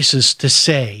a racist to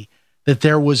say that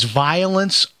there was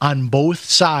violence on both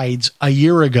sides a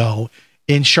year ago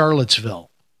in Charlottesville?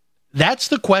 That's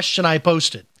the question I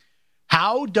posted.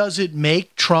 How does it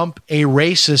make Trump a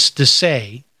racist to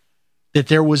say that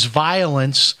there was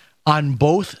violence on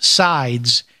both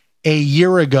sides a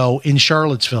year ago in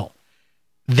Charlottesville?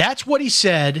 That's what he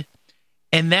said,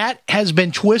 and that has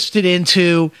been twisted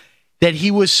into that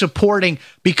he was supporting,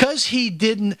 because he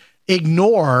didn't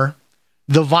ignore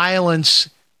the violence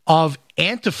of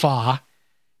Antifa.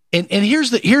 And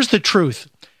here's the truth.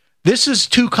 This is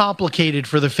too complicated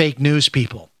for the fake news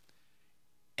people.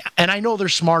 And I know they're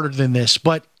smarter than this,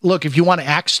 but look, if you want to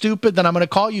act stupid, then I'm going to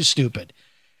call you stupid.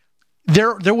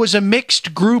 There was a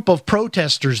mixed group of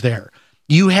protesters there.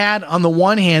 You had, on the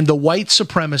one hand, the white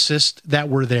supremacists that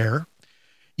were there.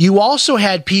 You also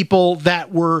had people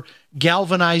that were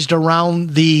galvanized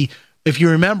around if you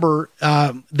remember,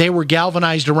 they were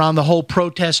galvanized around the whole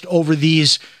protest over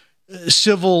these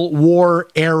Civil War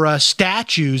era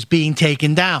statues being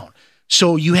taken down.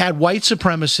 So you had white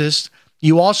supremacists.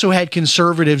 You also had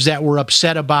conservatives that were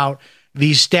upset about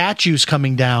these statues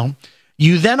coming down.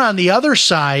 You then, on the other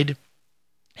side,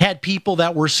 had people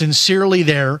that were sincerely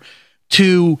there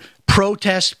to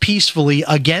protest peacefully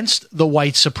against the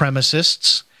white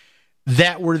supremacists,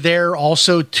 that were there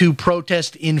also to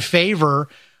protest in favor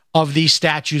of these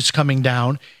statues coming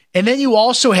down. And then you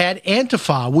also had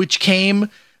Antifa, which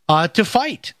came to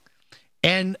fight.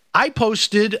 And I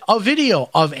posted a video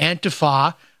of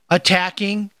Antifa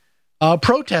attacking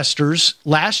protesters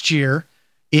last year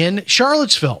in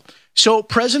Charlottesville. So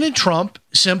President Trump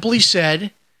simply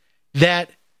said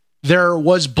that there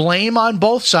was blame on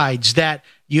both sides, that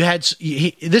you had,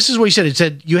 this is what he said. It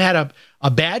said you had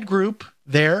a bad group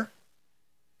there,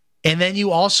 and then you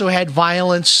also had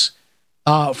violence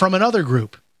from another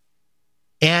group.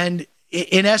 And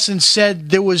in essence said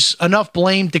there was enough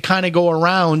blame to kind of go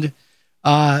around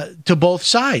to both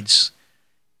sides.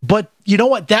 But you know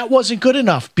what? That wasn't good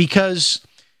enough, because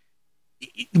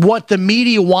what the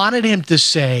media wanted him to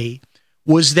say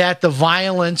was that the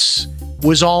violence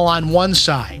was all on one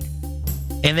side.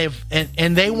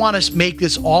 And they want to make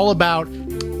this all about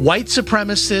white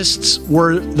supremacists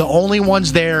were the only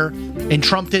ones there, and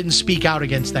Trump didn't speak out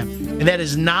against them. And that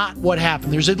is not what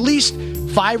happened. There's at least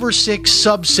 5 or 6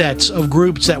 subsets of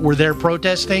groups that were there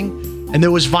protesting, and there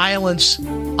was violence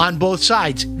on both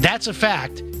sides. That's a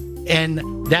fact.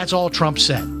 And that's all Trump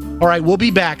said. All right, we'll be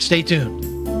back. Stay tuned.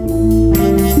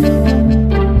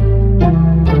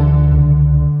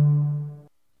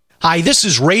 Hi, this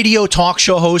is radio talk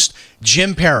show host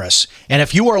Jim Paris. And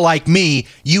if you are like me,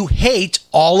 you hate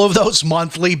all of those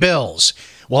monthly bills.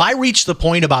 Well, I reached the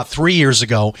point about 3 years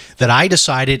ago that I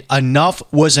decided enough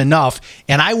was enough,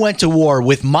 and I went to war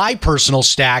with my personal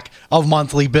stack of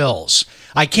monthly bills.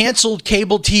 I canceled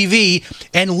cable TV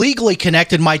and legally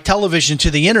connected my television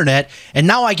to the internet, and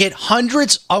now I get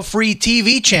hundreds of free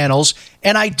TV channels,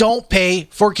 and I don't pay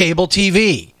for cable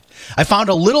TV. I found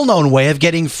a little-known way of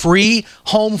getting free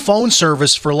home phone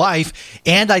service for life,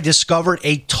 and I discovered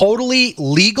a totally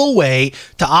legal way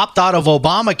to opt out of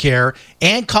Obamacare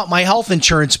and cut my health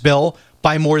insurance bill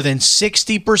by more than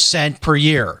 60% per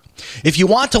year. If you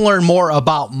want to learn more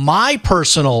about my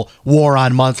personal war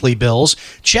on monthly bills,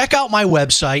 check out my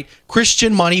website,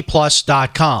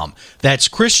 ChristianMoneyPlus.com. That's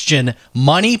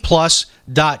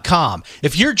ChristianMoneyPlus.com.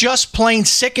 If you're just plain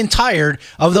sick and tired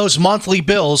of those monthly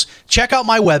bills, check out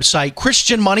my website,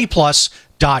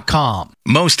 ChristianMoneyPlus.com.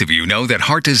 Most of you know that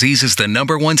heart disease is the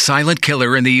 #1 silent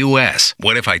killer in the U.S.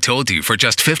 What if I told you for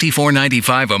just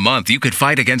 $54.95 a month you could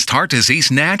fight against heart disease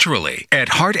naturally? At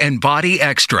Heart and Body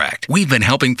Extract, we've been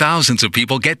helping thousands of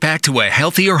people get back to a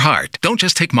healthier heart. Don't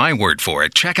just take my word for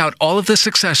it. Check out all of the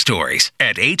success stories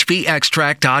at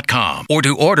hbextract.com, or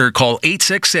to order, call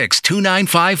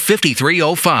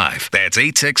 866-295-5305. That's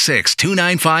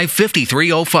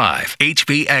 866-295-5305.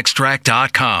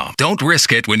 hbextract.com. Don't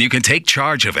risk it when you can take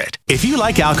charge of it. If you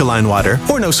like alkaline water,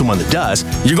 or know someone that does,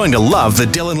 you're going to love the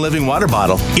Dillon Living Water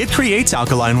Bottle. It creates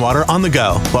alkaline water on the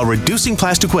go while reducing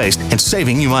plastic waste and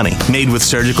saving you money. Made with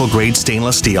surgical-grade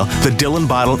stainless steel, the Dillon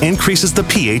bottle increases the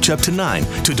pH up to 9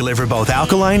 to deliver both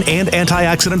alkaline and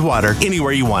antioxidant water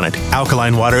anywhere you want it.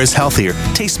 Alkaline water is healthier,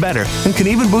 tastes better, and can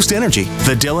even boost energy.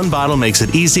 The Dillon bottle makes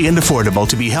it easy and affordable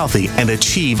to be healthy and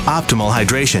achieve optimal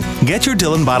hydration. Get your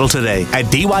Dillon bottle today at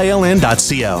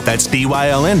dyln.co. That's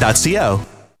dyln.co.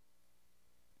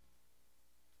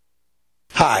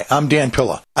 Hi, I'm Dan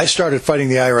Pilla. I started fighting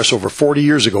the IRS over 40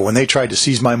 years ago when they tried to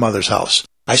seize my mother's house.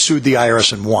 I sued the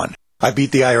IRS and won. I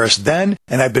beat the IRS then,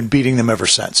 and I've been beating them ever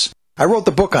since. I wrote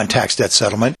the book on tax debt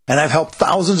settlement, and I've helped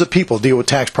thousands of people deal with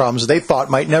tax problems they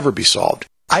thought might never be solved.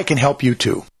 I can help you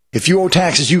too. If you owe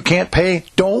taxes you can't pay,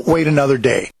 don't wait another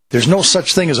day. There's no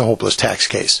such thing as a hopeless tax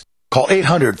case. Call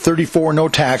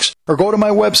 800-34-NO-TAX or go to my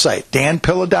website,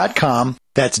 danpilla.com.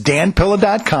 That's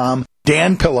danpilla.com,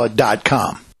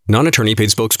 danpilla.com. Non-attorney paid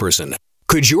spokesperson.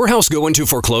 Could your house go into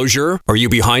foreclosure? Are you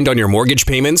behind on your mortgage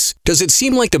payments? Does it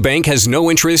seem like the bank has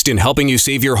no interest in helping you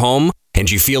save your home?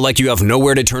 And you feel like you have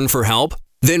nowhere to turn for help?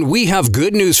 Then we have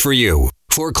good news for you.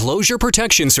 Foreclosure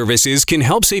Protection Services can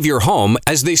help save your home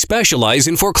as they specialize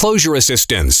in foreclosure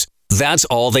assistance. That's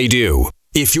all they do.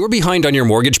 If you're behind on your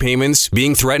mortgage payments,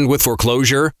 being threatened with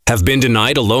foreclosure, have been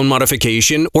denied a loan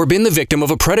modification, or been the victim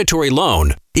of a predatory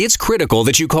loan, it's critical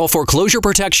that you call Foreclosure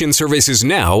Protection Services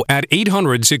now at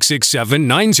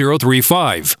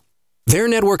 800-667-9035. Their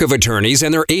network of attorneys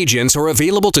and their agents are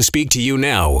available to speak to you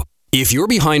now. If you're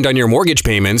behind on your mortgage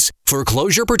payments,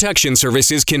 Foreclosure Protection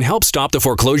Services can help stop the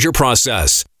foreclosure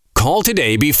process. Call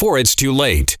today before it's too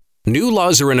late. New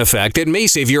laws are in effect that may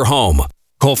save your home.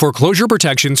 Call Foreclosure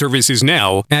Protection Services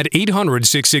now at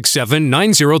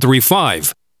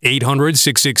 800-667-9035.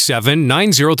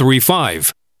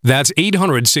 800-667-9035. That's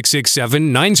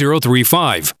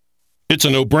 800-667-9035. It's a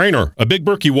no-brainer. A Big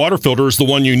Berkey water filter is the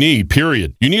one you need,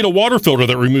 period. You need a water filter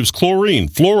that removes chlorine,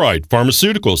 fluoride,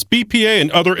 pharmaceuticals, BPA,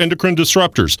 and other endocrine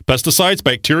disruptors, pesticides,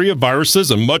 bacteria, viruses,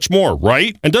 and much more,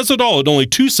 right? And does it all at only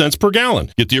 2 cents per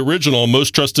gallon. Get the original and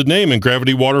most trusted name in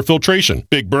gravity water filtration,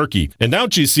 Big Berkey. And now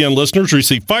GCN listeners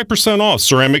receive 5% off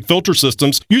ceramic filter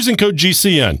systems using code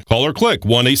GCN. Call or click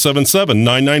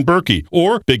 1-877-99-BERKEY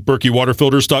or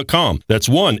BigBerkeyWaterFilters.com. That's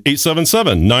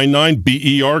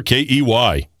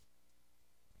 1-877-99-BERKEY.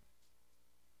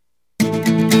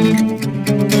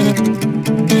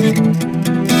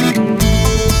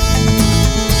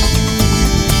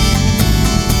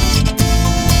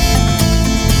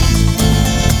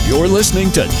 You're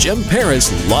listening to Jim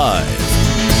Paris Live.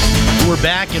 We're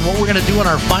back, and what we're going to do in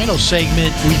our final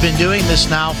segment, we've been doing this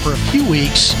now for a few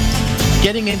weeks,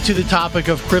 getting into the topic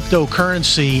of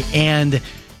cryptocurrency. And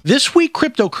this week,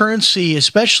 cryptocurrency,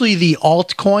 especially the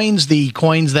altcoins, the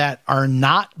coins that are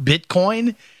not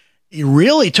Bitcoin, it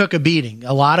really took a beating.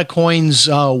 A lot of coins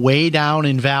way down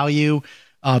in value.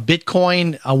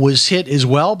 Bitcoin was hit as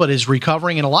well, but is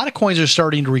recovering, and a lot of coins are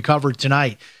starting to recover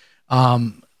tonight.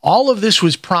 All of this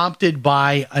was prompted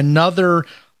by another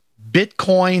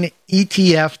Bitcoin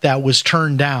ETF that was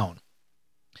turned down.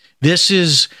 This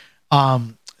is,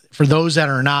 for those that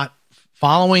are not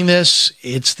following this,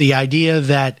 it's the idea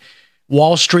that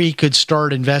Wall Street could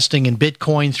start investing in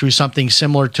Bitcoin through something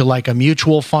similar to like a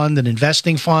mutual fund, an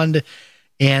investing fund.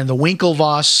 And the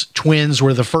Winklevoss twins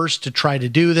were the first to try to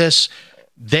do this.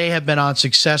 They have been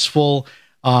unsuccessful.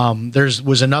 There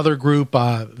was another group,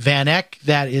 Van Eck,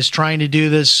 that is trying to do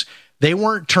this. They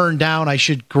weren't turned down. I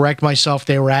should correct myself.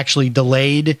 They were actually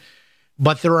delayed.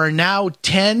 But there are now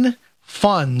 10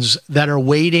 funds that are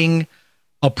waiting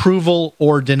approval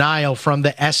or denial from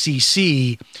the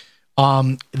SEC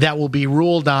that will be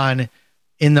ruled on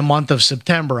in the month of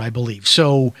September, I believe.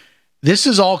 So this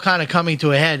is all kind of coming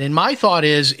to a head. And my thought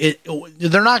is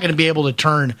they're not going to be able to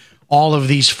turn all of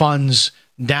these funds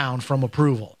down from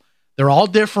approval. They're all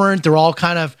different. They're all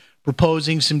kind of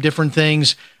proposing some different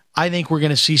things. I think we're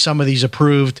going to see some of these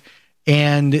approved.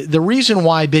 And the reason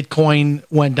why Bitcoin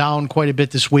went down quite a bit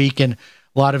this week, and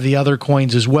a lot of the other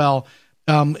coins as well,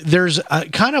 there's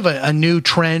kind of a new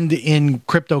trend in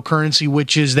cryptocurrency,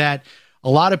 which is that a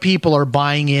lot of people are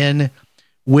buying in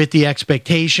with the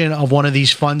expectation of one of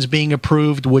these funds being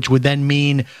approved, which would then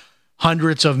mean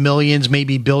hundreds of millions,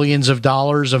 maybe billions of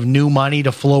dollars of new money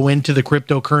to flow into the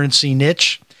cryptocurrency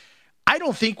niche. I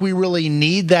don't think we really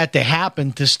need that to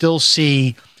happen to still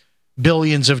see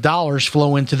billions of dollars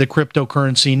flow into the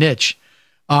cryptocurrency niche.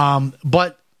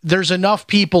 But there's enough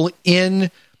people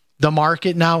in the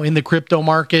market now, in the crypto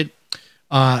market,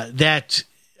 that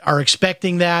are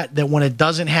expecting that when it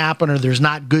doesn't happen or there's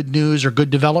not good news or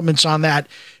good developments on that,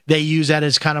 they use that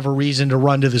as kind of a reason to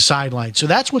run to the sideline. So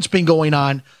that's what's been going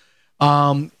on.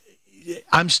 I'm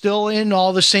still in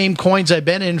all the same coins I've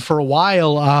been in for a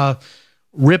while.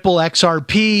 Ripple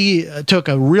XRP took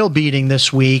a real beating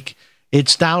this week.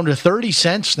 It's down to 30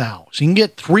 cents now. So you can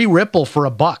get 3 Ripple for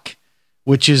 $1,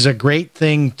 which is a great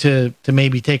thing to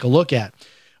maybe take a look at.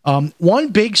 One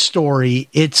big story,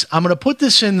 I'm going to put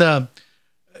this in the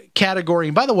category.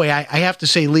 And by the way, I have to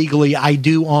say legally, I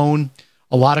do own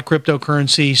a lot of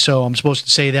cryptocurrency, so I'm supposed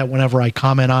to say that whenever I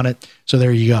comment on it. So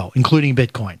there you go, including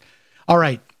Bitcoin. All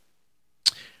right.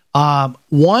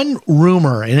 One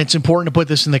rumor, and it's important to put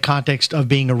this in the context of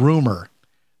being a rumor.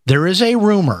 There is a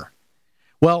rumor.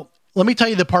 Well, let me tell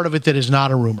you the part of it that is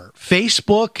not a rumor.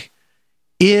 Facebook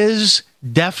is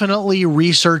definitely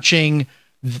researching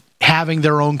having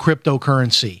their own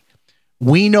cryptocurrency.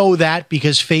 We know that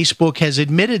because Facebook has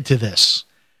admitted to this.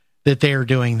 that they are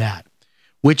doing that,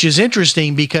 which is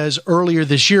interesting because earlier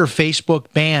this year,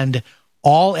 Facebook banned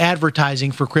all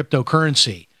advertising for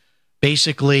cryptocurrency.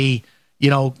 Basically,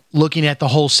 looking at the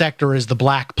whole sector as the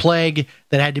Black Plague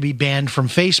that had to be banned from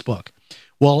Facebook.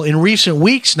 Well, in recent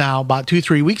weeks now, about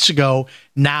 2-3 weeks ago,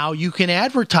 now you can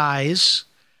advertise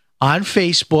on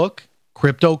Facebook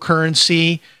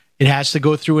cryptocurrency. It has to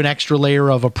go through an extra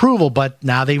layer of approval, but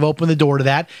now they've opened the door to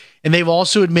that. And they've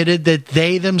also admitted that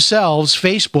they themselves,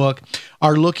 Facebook,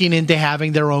 are looking into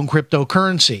having their own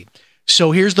cryptocurrency.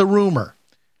 So here's the rumor.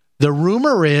 The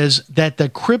rumor is that the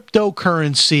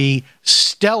cryptocurrency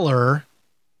Stellar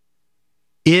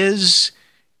is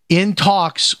in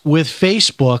talks with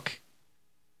Facebook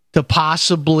to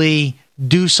possibly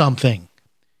do something.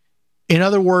 In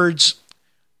other words,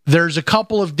 there's a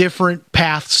couple of different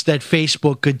paths that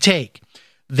Facebook could take.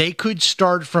 They could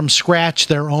start from scratch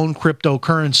their own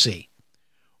cryptocurrency,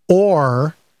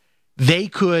 or they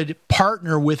could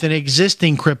partner with an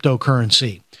existing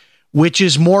cryptocurrency, which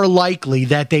is more likely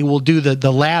that they will do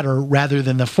the latter rather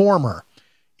than the former.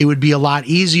 It would be a lot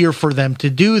easier for them to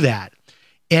do that.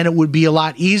 And it would be a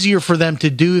lot easier for them to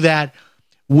do that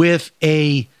with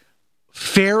a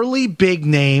fairly big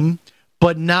name,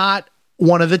 but not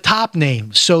one of the top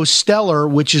names. So Stellar,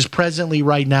 which is presently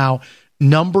right now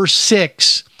number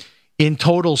 6 in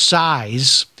total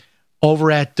size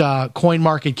over at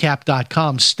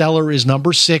coinmarketcap.com, Stellar is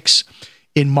number 6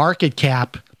 in market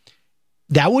cap.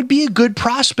 That would be a good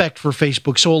prospect for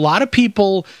Facebook. So a lot of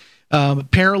people,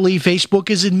 apparently Facebook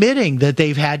is admitting that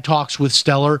they've had talks with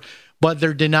Stellar, but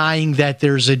they're denying that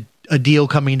there's a deal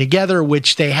coming together,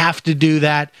 which they have to do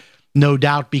that, no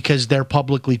doubt, because they're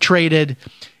publicly traded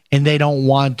and they don't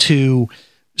want to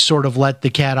sort of let the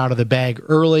cat out of the bag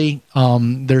early.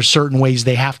 There's certain ways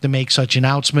they have to make such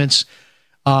announcements.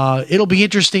 It'll be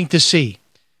interesting to see.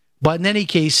 But in any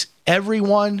case,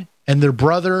 everyone and their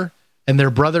brother and their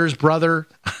brother's brother,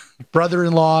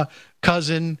 brother-in-law,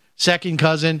 cousin, second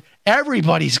cousin,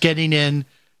 everybody's getting in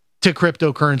to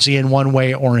cryptocurrency in one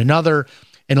way or another.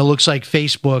 And it looks like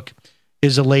Facebook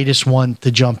is the latest one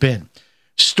to jump in.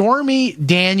 Stormy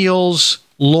Daniels'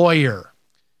 lawyer,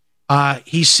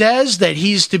 he says that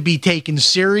he's to be taken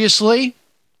seriously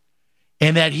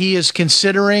and that he is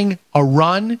considering a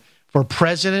run for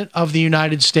president of the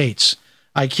United States.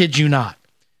 I kid you not.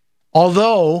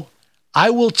 Although I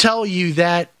will tell you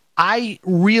that I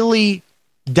really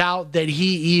doubt that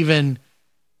he even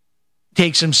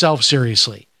takes himself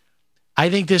seriously. I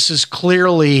think this is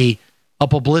clearly a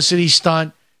publicity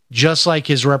stunt, just like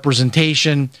his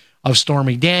representation of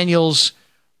Stormy Daniels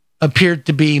appeared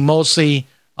to be mostly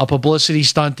a publicity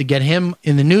stunt to get him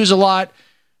in the news a lot,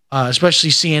 especially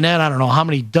CNN. I don't know how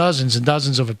many dozens and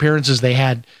dozens of appearances they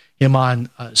had him on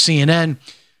CNN.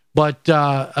 But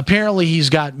apparently he's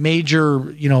got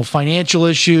major, financial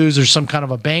issues. There's some kind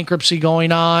of a bankruptcy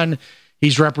going on.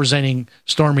 He's representing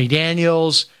Stormy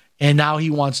Daniels, and now he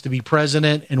wants to be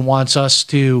president and wants us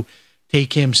to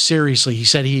take him seriously. He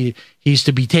said he's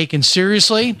to be taken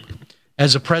seriously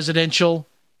as a presidential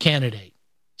candidate.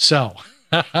 So,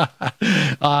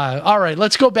 all right,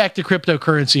 let's go back to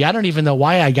cryptocurrency. I don't even know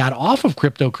why I got off of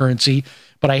cryptocurrency,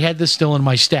 but I had this still in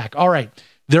my stack. All right,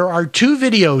 there are 2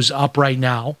 videos up right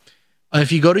now.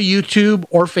 If you go to YouTube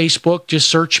or Facebook, just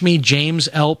search me, James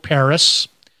L. Paris.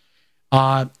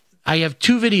 I have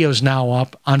 2 videos now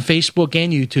up on Facebook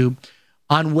and YouTube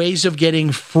on ways of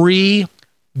getting free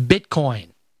Bitcoin.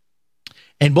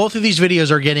 And both of these videos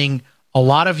are getting a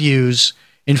lot of views.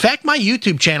 In fact, my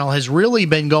YouTube channel has really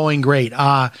been going great.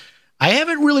 I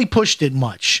haven't really pushed it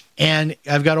much, and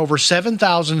I've got over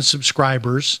 7,000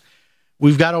 subscribers.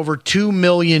 We've got over 2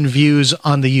 million views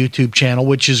on the YouTube channel,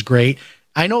 which is great.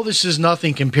 I know this is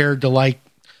nothing compared to like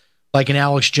an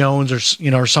Alex Jones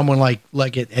or someone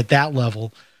like at that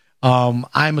level.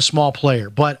 I'm a small player,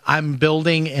 but I'm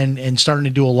building and starting to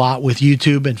do a lot with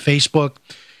YouTube and Facebook.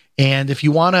 And if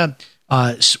you want to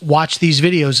watch these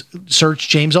videos, search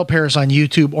James L. Paris on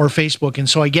YouTube or Facebook. And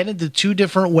so I get into 2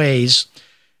 different ways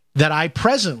that I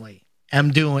presently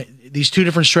am doing, these 2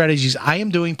 different strategies I am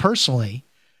doing personally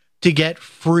to get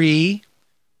free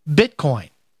Bitcoin.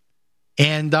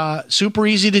 And super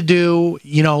easy to do.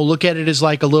 Look at it as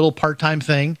like a little part-time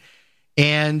thing.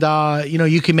 And,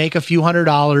 you can make a few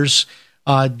 $100s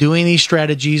doing these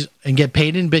strategies and get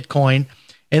paid in Bitcoin.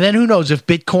 And then who knows, if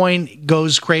Bitcoin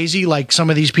goes crazy, like some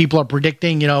of these people are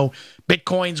predicting,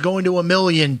 Bitcoin's going to $1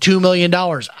 million, $2 million.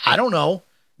 I don't know.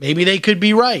 Maybe they could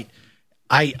be right.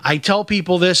 I tell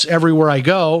people this everywhere I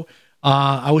go.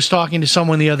 I was talking to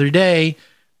someone the other day,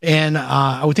 and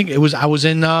I was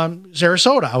in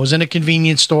Sarasota. I was in a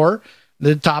convenience store,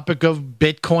 the topic of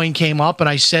Bitcoin came up, and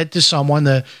I said to someone,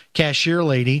 the cashier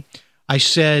lady, I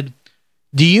said,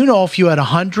 do you know if you had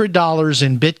 $100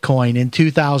 in Bitcoin in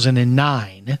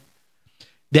 2009,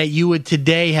 that you would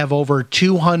today have over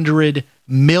 $200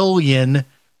 million?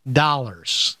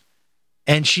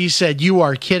 And she said, you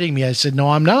are kidding me. I said,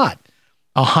 no, I'm not.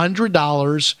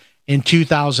 $100 in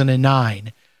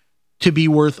 2009 to be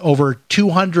worth over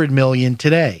 $200 million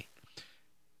today.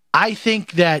 I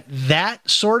think that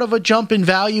sort of a jump in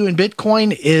value in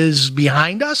Bitcoin is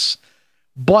behind us.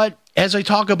 But as I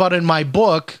talk about in my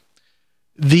book,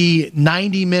 the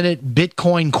 90-minute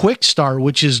Bitcoin Quick Start,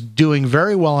 which is doing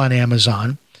very well on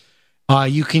Amazon,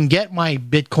 you can get my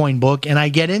Bitcoin book, and I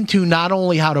get into not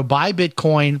only how to buy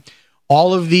Bitcoin,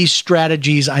 all of these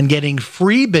strategies on getting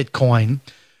free Bitcoin,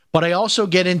 but I also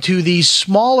get into these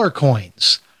smaller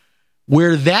coins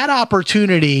where that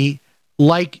opportunity,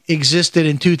 like existed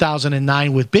in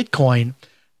 2009 with Bitcoin,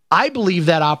 I believe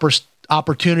that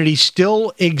opportunity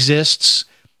still exists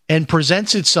and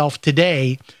presents itself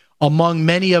today among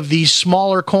many of these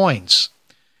smaller coins.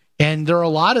 And there are a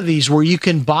lot of these where you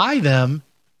can buy them.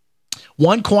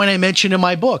 One coin I mentioned in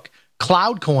my book,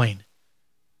 Cloudcoin.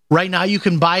 Right now you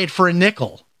can buy it for a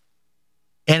nickel.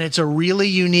 And it's a really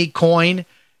unique coin.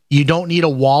 You don't need a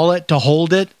wallet to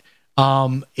hold it.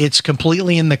 It's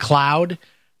completely in the cloud.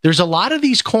 There's a lot of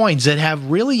these coins that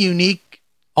have really unique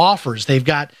offers. You've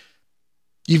got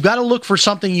to look for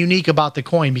something unique about the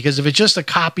coin, because if it's just a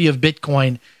copy of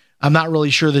Bitcoin, I'm not really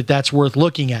sure that that's worth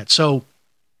looking at. So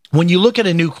when you look at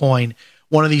a new coin,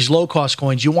 one of these low-cost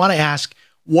coins, you want to ask,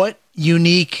 what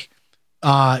unique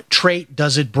trait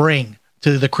does it bring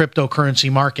to the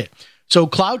cryptocurrency market? So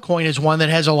Cloudcoin is one that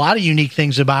has a lot of unique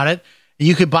things about it.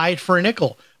 You could buy it for a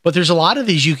nickel. But there's a lot of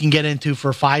these you can get into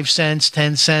for 5 cents,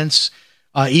 10 cents,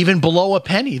 even below a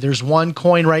penny. There's one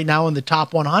coin right now in the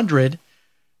top 100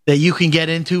 that you can get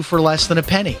into for less than a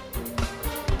penny.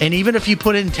 And even if you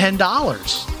put in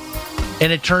 $10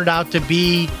 and it turned out to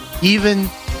be even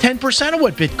 10% of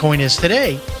what Bitcoin is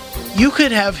today, you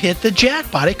could have hit the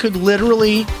jackpot. It could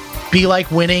literally be like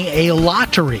winning a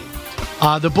lottery.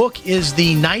 The book is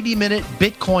the 90-minute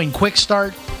Bitcoin Quick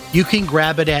Start. You can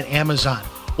grab it at Amazon.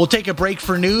 We'll take a break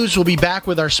for news. We'll be back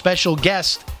with our special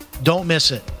guest. Don't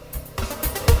miss it.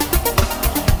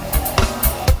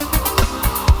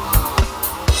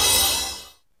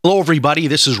 Hello, everybody.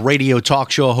 This is radio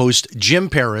talk show host Jim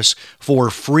Paris for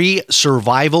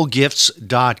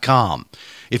FreeSurvivalGifts.com.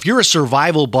 If you're a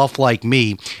survival buff like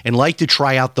me and like to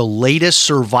try out the latest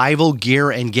survival gear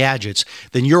and gadgets,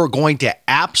 then you're going to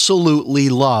absolutely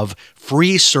love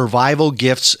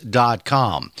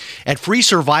FreeSurvivalGifts.com. At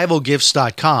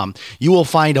FreeSurvivalGifts.com, you will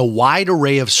find a wide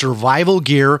array of survival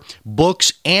gear,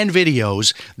 books, and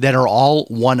videos that are all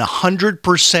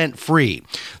 100% free.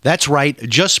 That's right,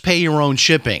 just pay your own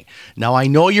shipping. Now, I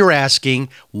know you're asking,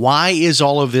 why is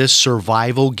all of this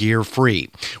survival gear free?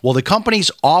 Well, the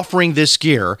companies offering this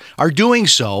gear are doing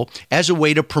so as a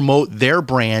way to promote their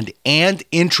brand and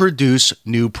introduce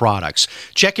new products.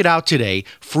 Check it out today,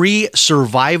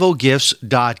 FreeSurvivalGifts.com.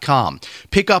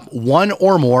 Pick up one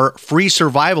or more free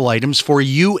survival items for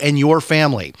you and your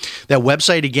family. That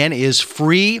website again is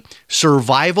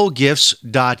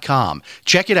FreeSurvivalGifts.com.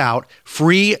 Check it out,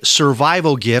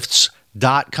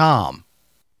 FreeSurvivalGifts.com.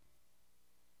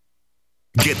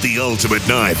 Get the ultimate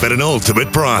knife at an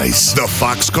ultimate price. The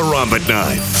Fox Karambit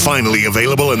knife. Finally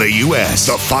available in the U.S.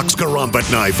 The Fox Karambit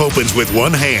knife opens with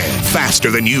one hand, faster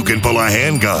than you can pull a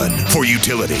handgun. For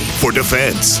utility, for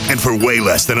defense, and for way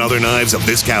less than other knives of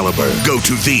this caliber. Go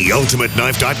to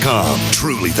theultimateknife.com.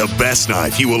 Truly the best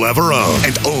knife you will ever own,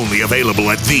 and only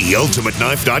available at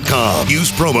theultimateknife.com.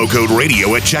 Use promo code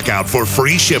radio at checkout for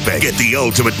free shipping. Get the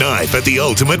ultimate knife at the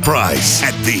ultimate price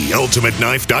at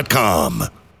theultimateknife.com.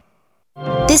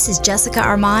 This is Jessica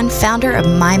Armand, founder of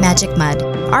My Magic Mud.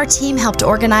 Our team helped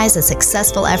organize a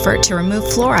successful effort to remove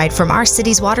fluoride from our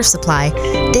city's water supply.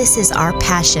 This is our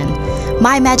passion.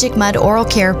 My Magic Mud Oral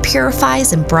Care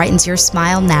purifies and brightens your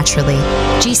smile naturally.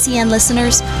 GCN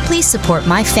listeners, please support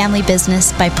my family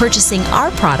business by purchasing our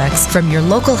products from your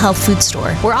local health food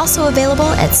store. We're also available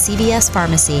at CVS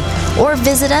Pharmacy, or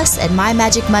visit us at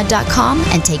mymagicmud.com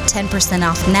and take 10%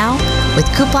 off now with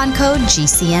coupon code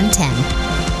GCN10.